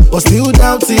love, or still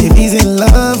doubting if he's in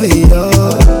love with you.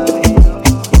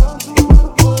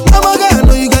 Oh my God, I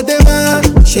know you got them man.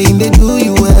 Shame they do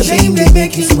you well, shame they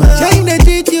make you smile, shame they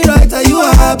treat you right. Are you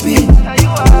happy?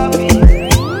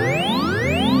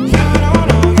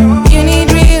 You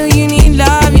need real, you need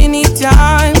love, you need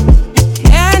time.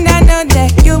 And I know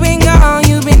that you've been gone,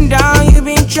 you've been down, you've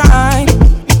been trying.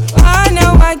 I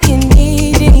know I can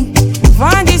need it.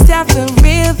 Find yourself a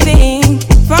real thing.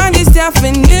 Find yourself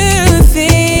a new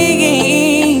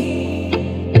thing.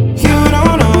 You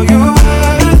don't know your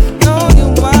worth,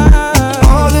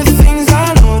 all the things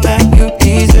I know that you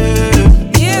deserve.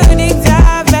 You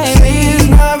deserve it. Say it's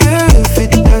not real if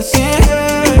it doesn't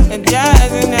hurt. It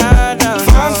doesn't hurt.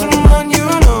 Find someone you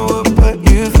know will put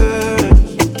you first.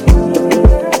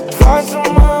 Find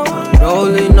someone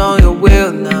Rolling on your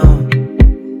wheel now.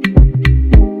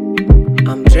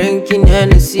 I'm drinking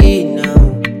Hennessy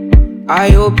now. I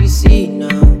hope you see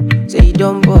now. Say you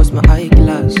don't bust my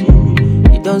eyeglass.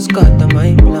 You don't scatter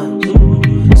my plans.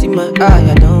 See my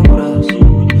eye, I don't cross.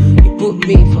 You put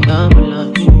me for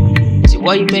ambulance. See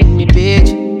why you make me bitch.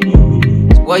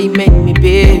 See why you make me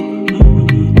big.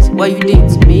 See what you did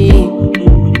to me.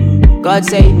 God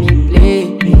save me,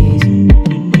 please.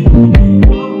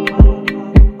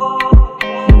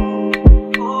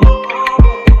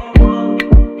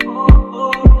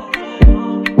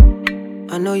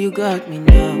 I know you got me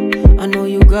now. I know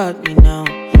you got me now.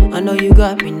 I know you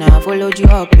got me now. Followed you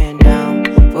up and down.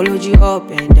 Followed you up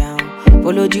and down.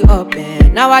 Followed you up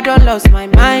and now I don't lost my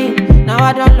mind. Now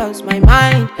I done lost my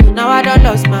mind. Now I done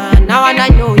lost my. Now I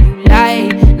know you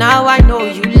lied. Now I know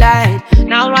you lied.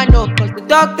 Now I know, cause the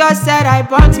doctor said I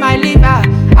burnt my liver.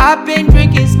 I've been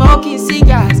drinking, smoking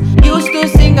cigars. Used to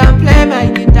sing and play my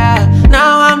guitar.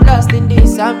 Now I'm lost in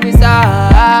this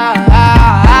bizarre.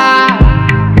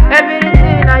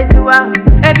 Everything I do,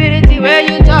 everything where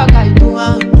you talk, I do.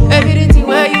 Everything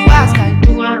where you ask, I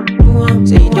do.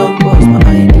 Say you don't bust my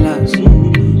eyeglass.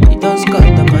 You don't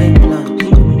scatter my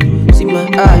plans. See my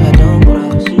eye, I don't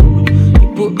cross. You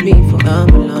put me for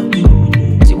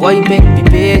ambulance. See why you make me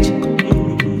bitch.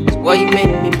 See why you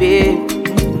make me bitch.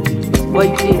 Why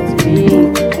you did to me.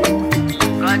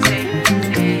 God save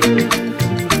me.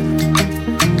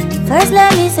 First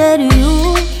let me say to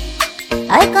you,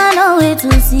 I cannot wait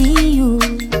to see you.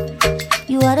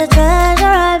 You are the treasure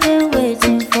I've been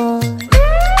waiting for.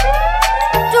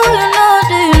 Do you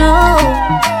know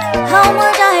how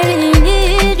much I really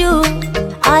need you?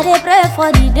 I dey pray for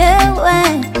the day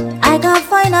when I can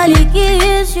finally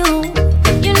kiss you.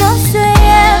 You know say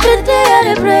every day I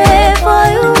dey pray for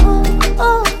you.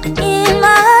 Oh, in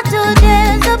my heart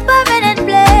today's a permanent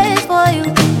place for you.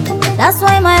 That's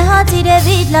why my heart it a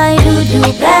beat like do.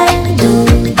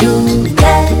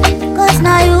 Cause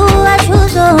now you I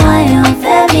choose, so I am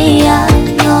fair, me I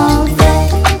am fair.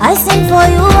 I sing for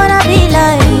you wanna be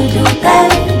like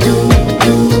do.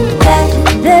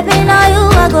 Baby now you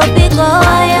I go big, oh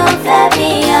I am fair, me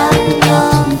I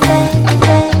am fair.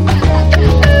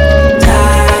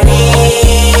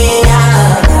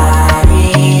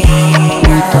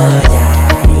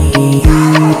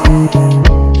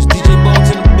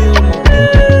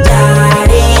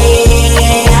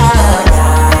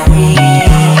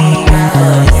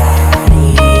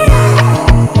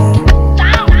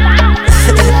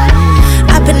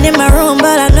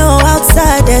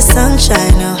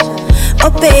 Sunshine, oh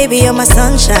baby, you're my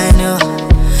sunshine, oh.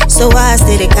 So I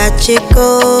stay to catch it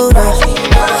cold, oh.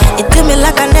 You do me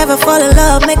like I never fall in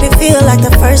love, make me feel like the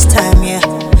first time, yeah.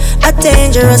 A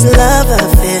dangerous love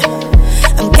affair.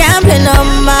 I'm gambling on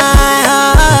my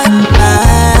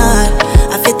heart.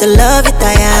 I fit the love it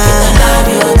I am.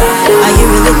 Are you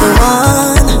really the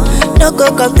one? No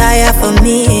go come tire for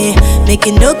me. Make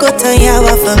it no go turn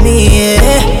yawa for me,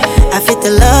 yeah. I fit the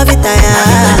love it I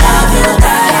am.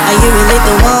 Are you really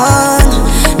the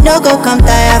one? No go come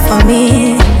tire for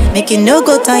me. Make it no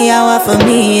go turn yawa for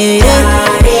me, yeah.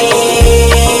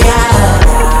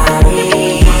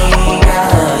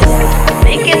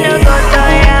 Make it no go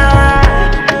turn yawa.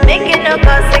 Make it no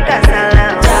go sick as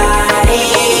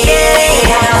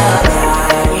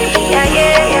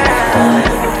yeah.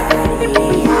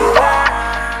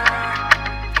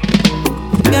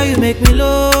 Girl, you make me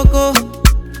loco.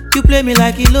 You play me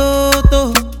like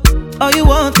Iloto. All you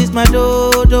want is my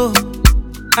dodo.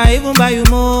 I even buy you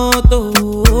moto.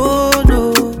 Oh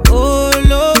no, oh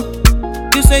no.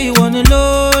 You say you wanna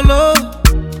lolo,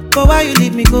 but why you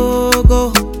leave me go?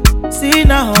 See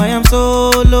now I am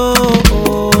solo.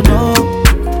 Oh no.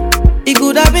 It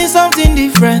could have been something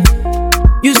different.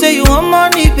 You say you want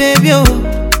money, baby. Oh,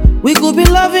 we could be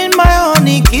loving my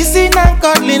honey, kissing and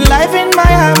cuddling, life in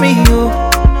Miami.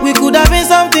 Oh, we could have been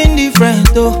something different.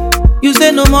 Oh. You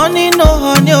say no money, no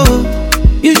honey, oh.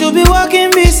 You should be walking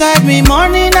beside me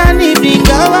morning and evening.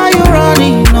 Girl, why you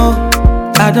running, no?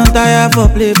 I don't tire for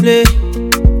play.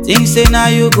 Things say now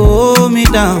you go hold me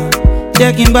down.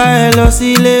 Checking by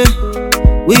Elosile.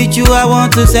 With you I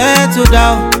want to settle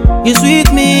down. You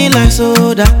sweet me like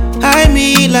soda, high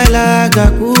me like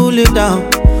lager, cool it down.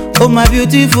 Oh my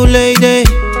beautiful lady,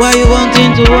 why you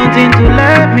wanting to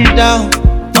let me down?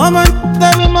 Mama,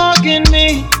 they be mocking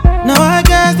me. Now I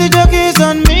guess the joke is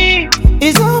on me.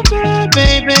 It's unfair,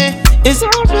 baby. It's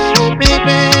unfair,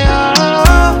 baby.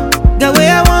 Oh, the way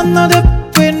I want no to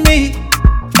with me.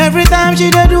 Every time she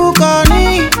do call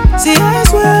me. See, I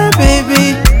swear,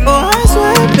 baby. Oh, I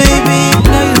swear, baby.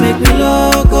 Now you make me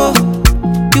loco.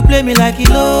 You play me like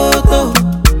Iloto.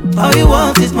 All you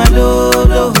want is my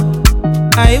dodo.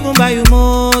 I even buy you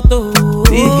moto.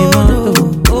 Big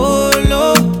moto. Oh,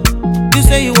 no. You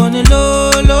say you want a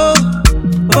lolo,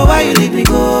 but why you leave me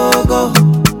go?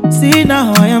 See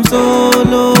now I am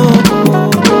solo.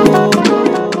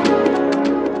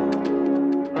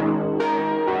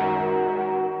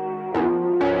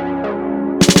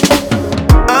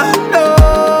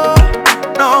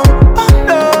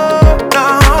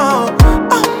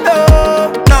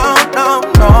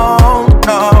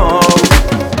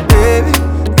 Baby,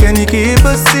 can you keep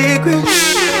a secret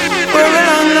for a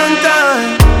long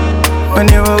time? When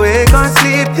you're awake or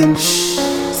sleeping,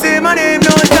 say my name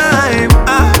no time.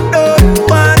 I know you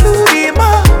want to be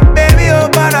my baby, oh,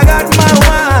 but I got my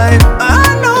wife. I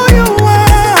know you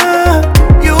want.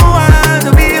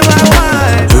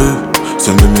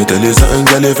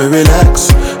 live and relax.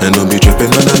 And don't be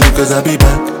tripping on me cause I'll be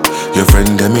back. Your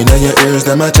friend them in your ears,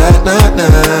 them a chat, nah.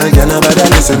 Yeah, nobody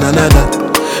listen, nah.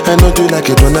 And don't you like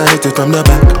it when I hit it from the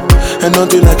back? And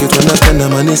don't you like it when I spend the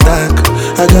money stack?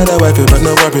 I got a wife, but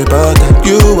no worry about that.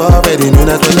 You already knew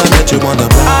that when I met you on the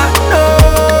block. I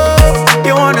know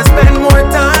you wanna spend more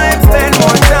time, spend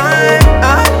more time.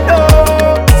 I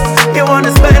know you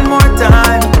wanna spend more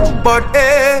time. But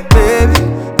hey, baby,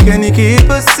 can you keep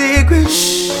a secret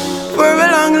for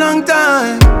a long, long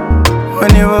time?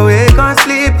 When you're awake or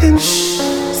sleeping,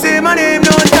 say my name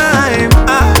no time.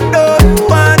 I know you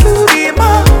want to be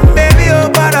my baby, oh,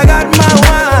 but I got my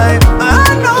wife.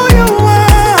 I know you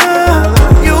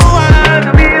want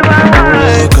to be my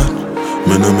wife.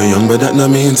 Me know me young, but that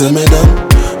not mean tell me dumb.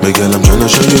 Me girl, I'm tryna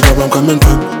show you where I'm coming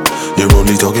from. You're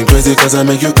only talking crazy cause I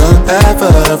make you come.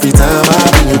 Every time I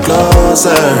bring you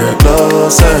closer,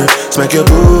 closer. Smack your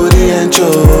booty and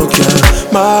choke ya.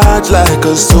 March like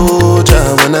a soldier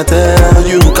when I tell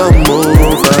you come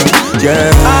over. Yeah.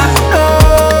 I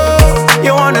know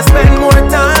you wanna spend more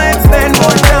time, spend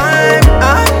more time.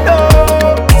 I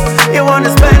know you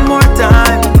wanna spend more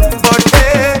time. But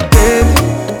hey, baby,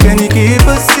 can you keep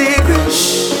a secret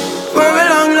for a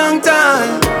long, long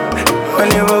time?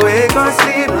 When you're awake or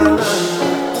sleeping,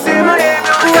 say my name.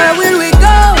 Where will we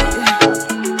go?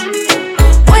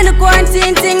 When the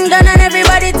quarantine thing done and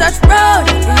everybody touch road.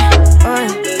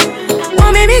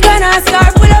 Oh, maybe gonna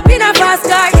start, pull up in a fast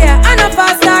car, yeah. I know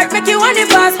fast start, make you want the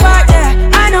fast part, yeah.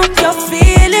 I know you're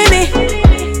feeling me,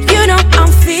 you know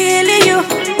I'm feeling you.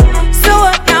 So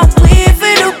what now we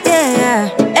feel, yeah.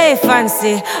 Hey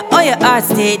fancy, oh your heart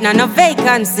state, now no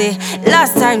vacancy.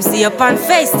 Last time see up on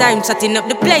FaceTime, chatting up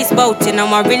the place, bout you know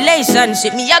my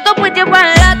relationship. Me I go put you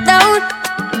on lockdown,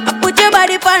 I put your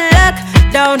body on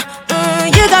lockdown.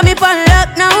 You got me on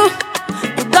lock now,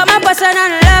 you got my passion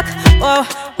on lock. Oh,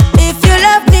 if you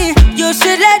love me, you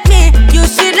should let me, you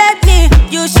should let me,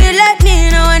 you should let me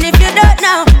know. And if you don't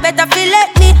know, better feel let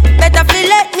me, better feel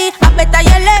let me, I better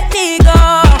you let me go.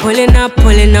 Pulling up,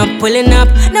 pulling up, pulling up.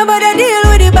 Nobody deal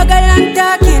with the bag of land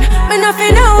talking. Me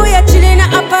nothing know we are chilling in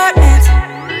an apartment.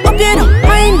 Hope you don't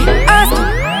mind me asking,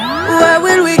 where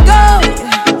will we go?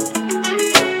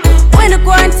 When the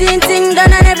quarantine thing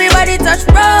done and everybody touch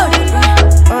road.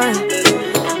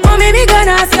 Oh, maybe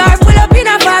gonna start, pull up in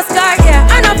a fast car, yeah.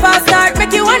 I know fast start,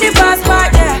 make you want the fast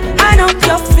part, yeah. I know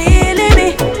you're feeling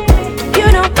me,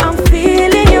 you know I'm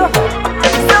feeling you.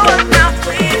 So what's now,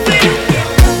 please?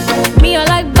 Me, I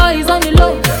like boys on the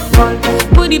low.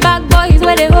 Booty back boys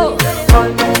where they go.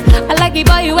 I like it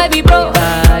boy where we bro.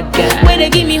 Where they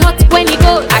give me hot when you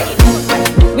go.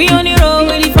 We on the road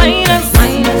with the finest.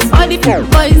 All the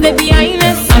boys they behind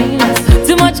us.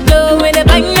 Too much glow when they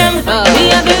bang them.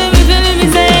 Me a feeling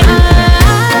me say.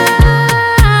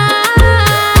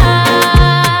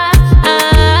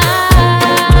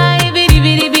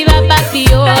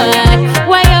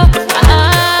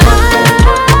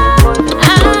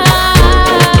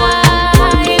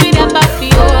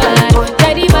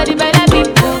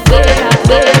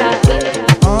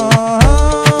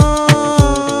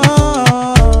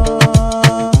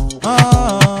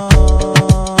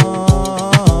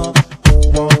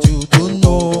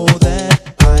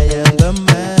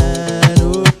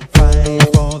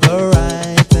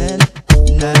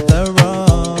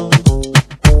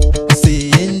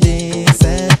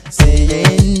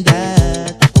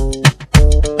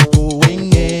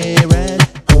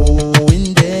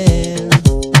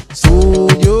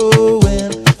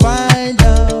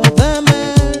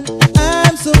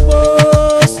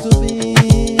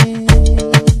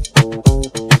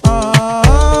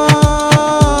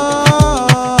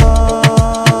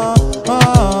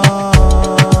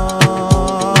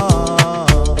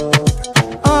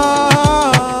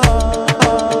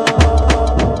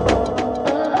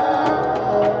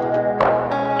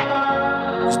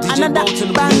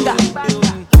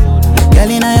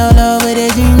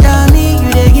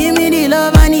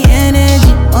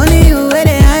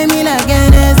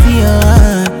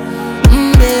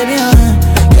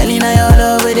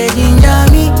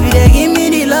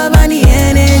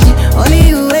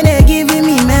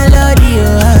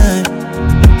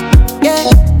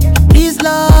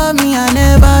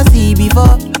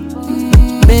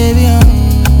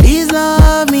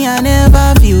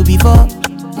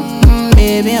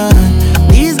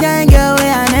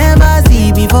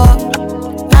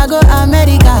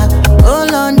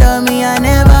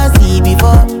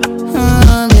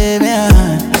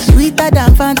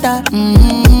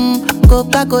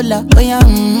 Coca-Cola, oh yeah,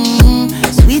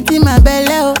 sweet in my belly,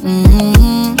 oh,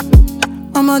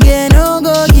 I'ma get no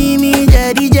go, give me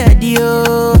jetty,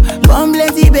 oh, come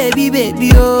plenty,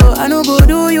 baby, oh, I no go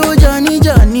do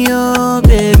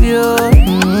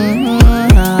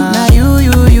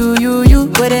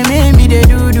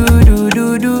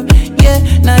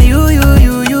Now you,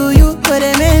 but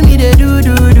they make me they do.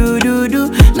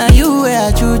 Now you where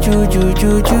I choose,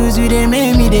 you they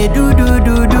make me they do. I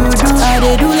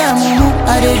they do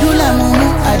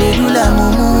la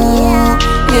mumu,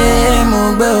 yeah,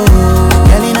 mo girl,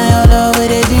 in your love where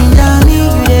they ginger me,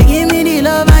 you they give me the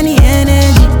love and the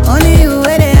energy. Only you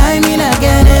where they hide me like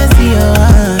Hennessy,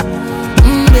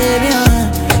 baby,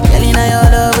 girl, in your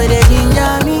love where they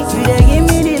ginger me, you they give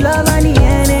me the love and the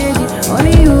energy.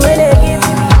 Only you where they give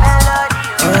me melody.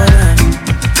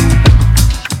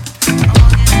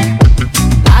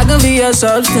 I can be your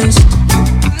substance.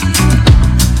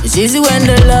 It's easy when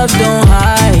the love don't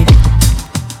hide.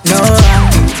 No,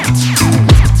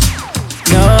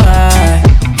 I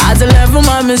had to learn from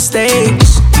my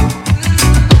mistakes.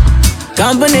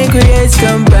 Company creates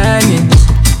companions.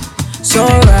 So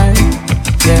right,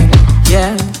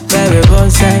 yeah, baby boy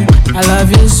say I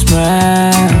love your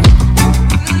smile.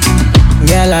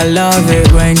 Girl, I love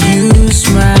it when you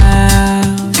smile.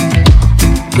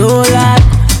 Lola,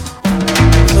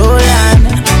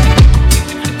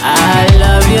 I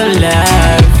love your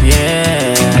laugh,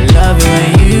 yeah. I love it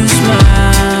when you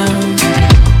smile.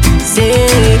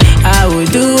 Say, I would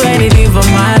do anything for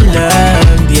my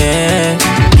love, yeah.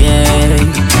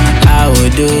 I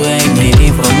would do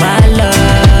anything for my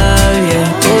love, yeah.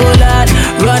 Oh Lord,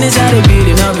 run inside the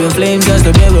building up in flames just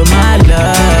to be with my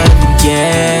love,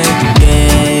 yeah.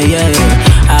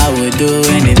 I would do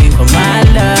anything for my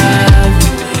love,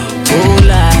 oh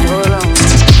Lord.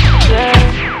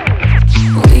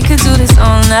 We could do this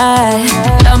all night.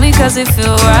 Love me cause it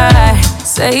feel right.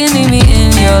 Say you need me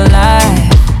in your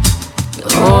life, your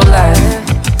whole life.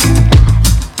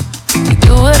 You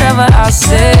do whatever I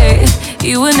say,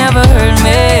 you would never hurt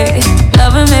me.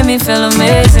 Loving made me feel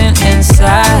amazing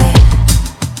inside.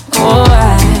 Oh,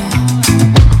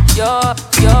 you're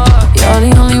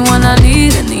the only one I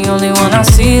need and the only one I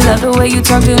see. Love the way you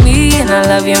talk to me and I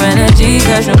love your energy,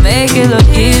 cause you make it look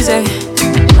easy.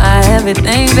 My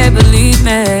everything, babe, believe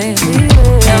me.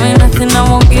 There ain't nothing I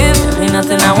won't give, there ain't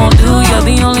nothing I won't do. You're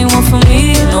the only one for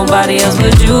me, nobody else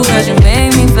but you, cause you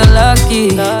made me feel lucky.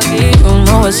 You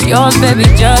know it's yours, baby,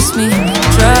 just me.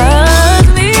 Trust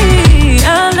me,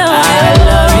 I know I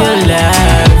love your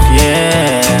laugh,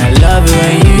 yeah. I love it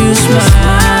when you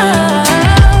smile.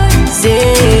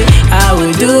 Say, I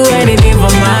would do anything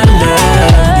for my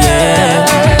love, yeah.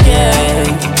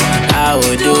 I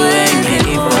would do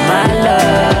anything for my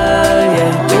love,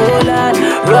 yeah. Oh Lord,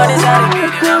 run inside the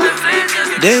building.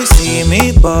 They see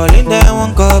me ballin', they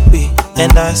won't copy.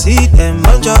 And I see them,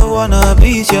 but I wanna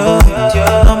be your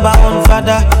number one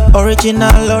father.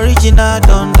 Original,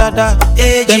 don't dada.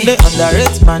 Them they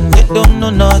underrate, man, they don't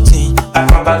know nothing.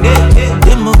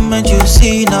 The movement you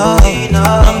see now,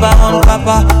 number one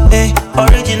papa, hey,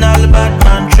 original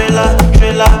Batman thriller.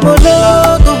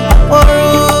 Mologo,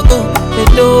 Morogo, they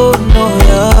don't know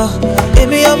ya.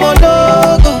 Baby, I'm a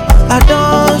logo, I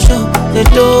don't show, they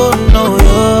don't know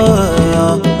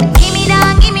ya. Give me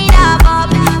that bop,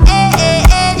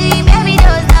 G, baby,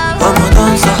 don't stop. I'm a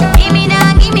dancer. Give me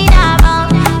that bop,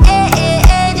 G,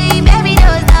 baby,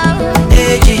 don't stop. G.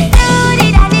 Do the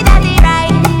daddy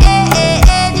right,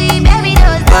 G, baby,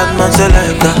 don't stop. Batman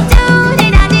selector. Do the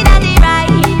daddy right,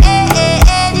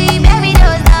 G, baby,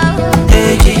 don't stop. G.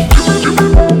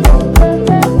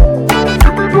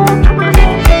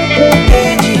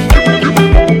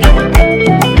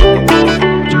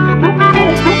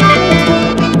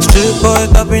 Street boy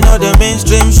topping all the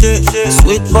mainstream shit.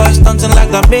 Sweet boy stunting like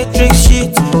the Matrix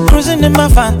shit. Cruising in my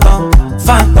phantom.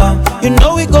 You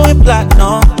know we going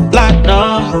platinum.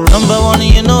 Number one,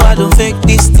 you know I don't fake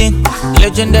this thing.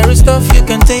 Legendary stuff, you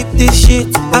can tape this shit.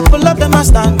 I pull up, then I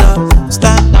stand up.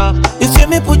 You feel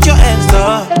me? Put your hands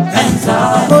up.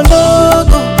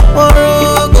 Mologo,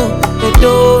 Morogo, they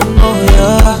don't know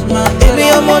ya. Baby,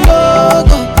 I'm a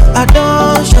logo, I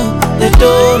don't show, they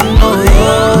don't know ya.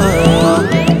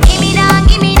 Give me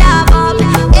that bop, G,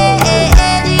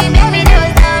 baby,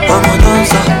 don't stop. I'm a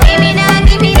dancer. Give me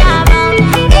that bop, G,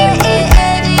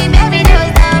 baby, don't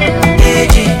stop. G.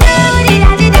 Do the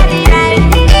daddy right,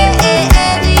 G,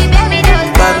 baby, don't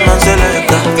stop. Batman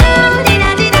selector. Do the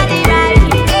daddy right,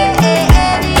 G,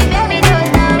 baby, don't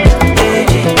stop.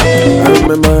 I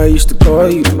remember I used to call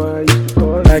you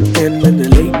back then in the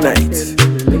late nights.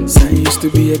 So I used to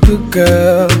be a good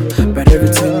girl, but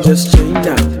everything just changed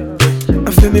now.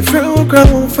 I feel me friend will grab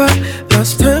on fire.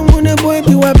 Last time when the boy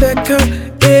be wa back up,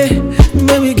 yeah,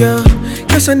 baby girl.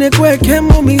 Cause I never work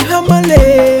came on me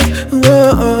hamale.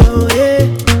 Oh, yeah.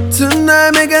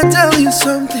 Tonight make I tell you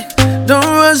something. Don't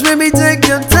rush, baby, take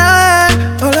your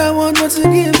time. All I want was to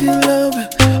give you love.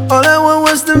 All I want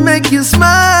was to make you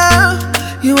smile.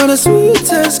 You are the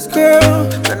sweetest girl,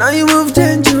 and now you move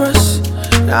dangerous.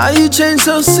 Now you change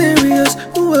so serious.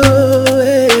 Whoa,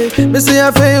 hey. Me say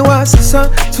I feel what's the sun.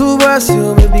 Two bars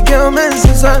you, baby girl, man,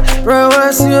 sister. Bro,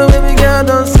 what's you, baby girl,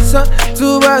 don't sister.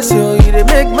 Two bars you, you they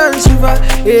make man shiver.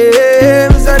 Yeah,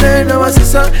 me say they know what's the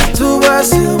sun. Two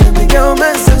bars you, baby girl,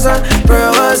 man, sister.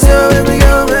 Bro, what's you, baby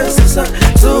girl, man, sister.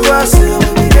 Two bars you,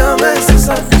 baby girl, man,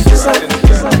 sister.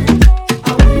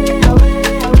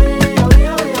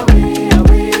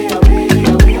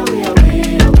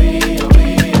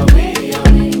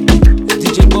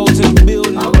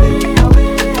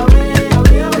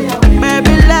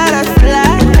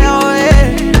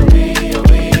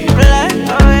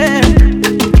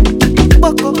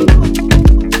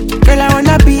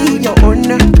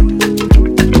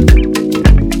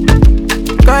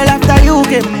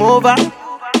 Over.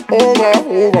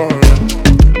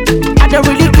 I don't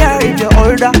really care if you're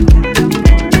older.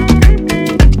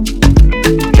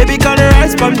 Baby, can you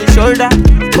rise from the shoulder?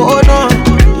 Hold on.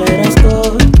 Let us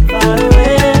go far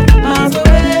away, miles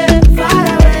away, far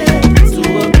away, to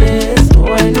a place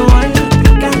where no one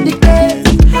can dictate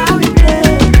how we play.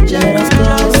 Let us go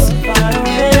far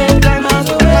away, miles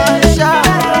away, far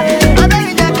away. My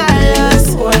baby, just carry us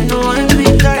where no one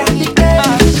can dictate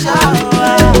how.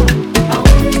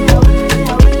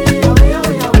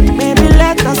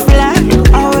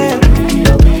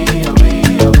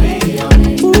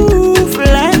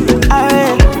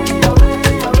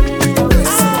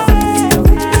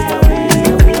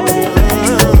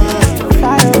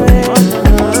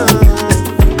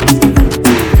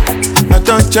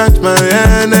 Charge my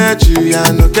energy,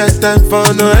 I no get time for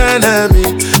no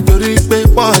enemy. Torí pé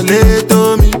pọ̀lẹ́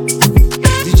tó mi.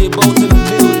 DJ Bolton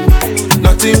building.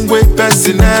 Nothing with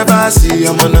person never see.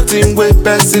 I'm on nothing with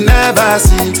person never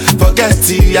see. Forget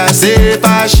it, I say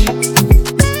fashi.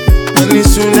 Money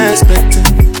soon expected.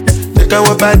 Take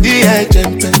our body, I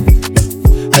jump in.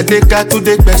 I take her to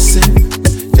the person.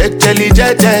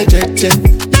 Jeje.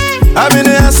 I'm in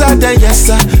the answer, then yes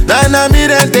sir. Then I'm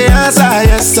in the answer,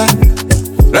 yes sir.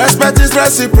 Respect is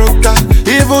reciprocal,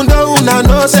 even though una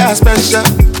know say I special.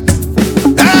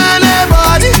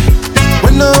 Anybody, we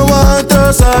no want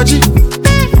to search it.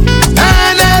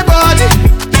 Anybody,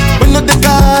 we no the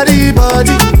carry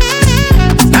body.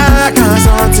 I can't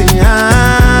something,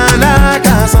 I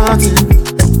can't something.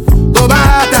 Go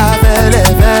back to fele,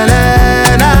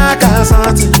 I can't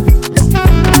something.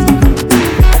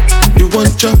 You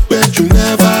want job where you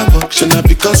never work, should not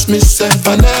because myself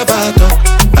I never talk.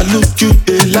 I look you,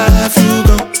 they laugh, you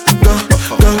go.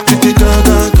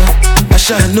 I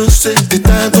shall no say the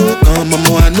time go come,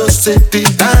 mama, I no say the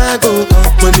time go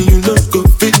come. Money you no go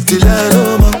fit the line,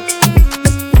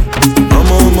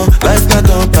 mama, life not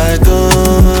on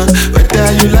python.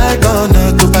 Whether you like or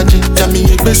not, go back in, jammy,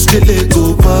 you best kill it.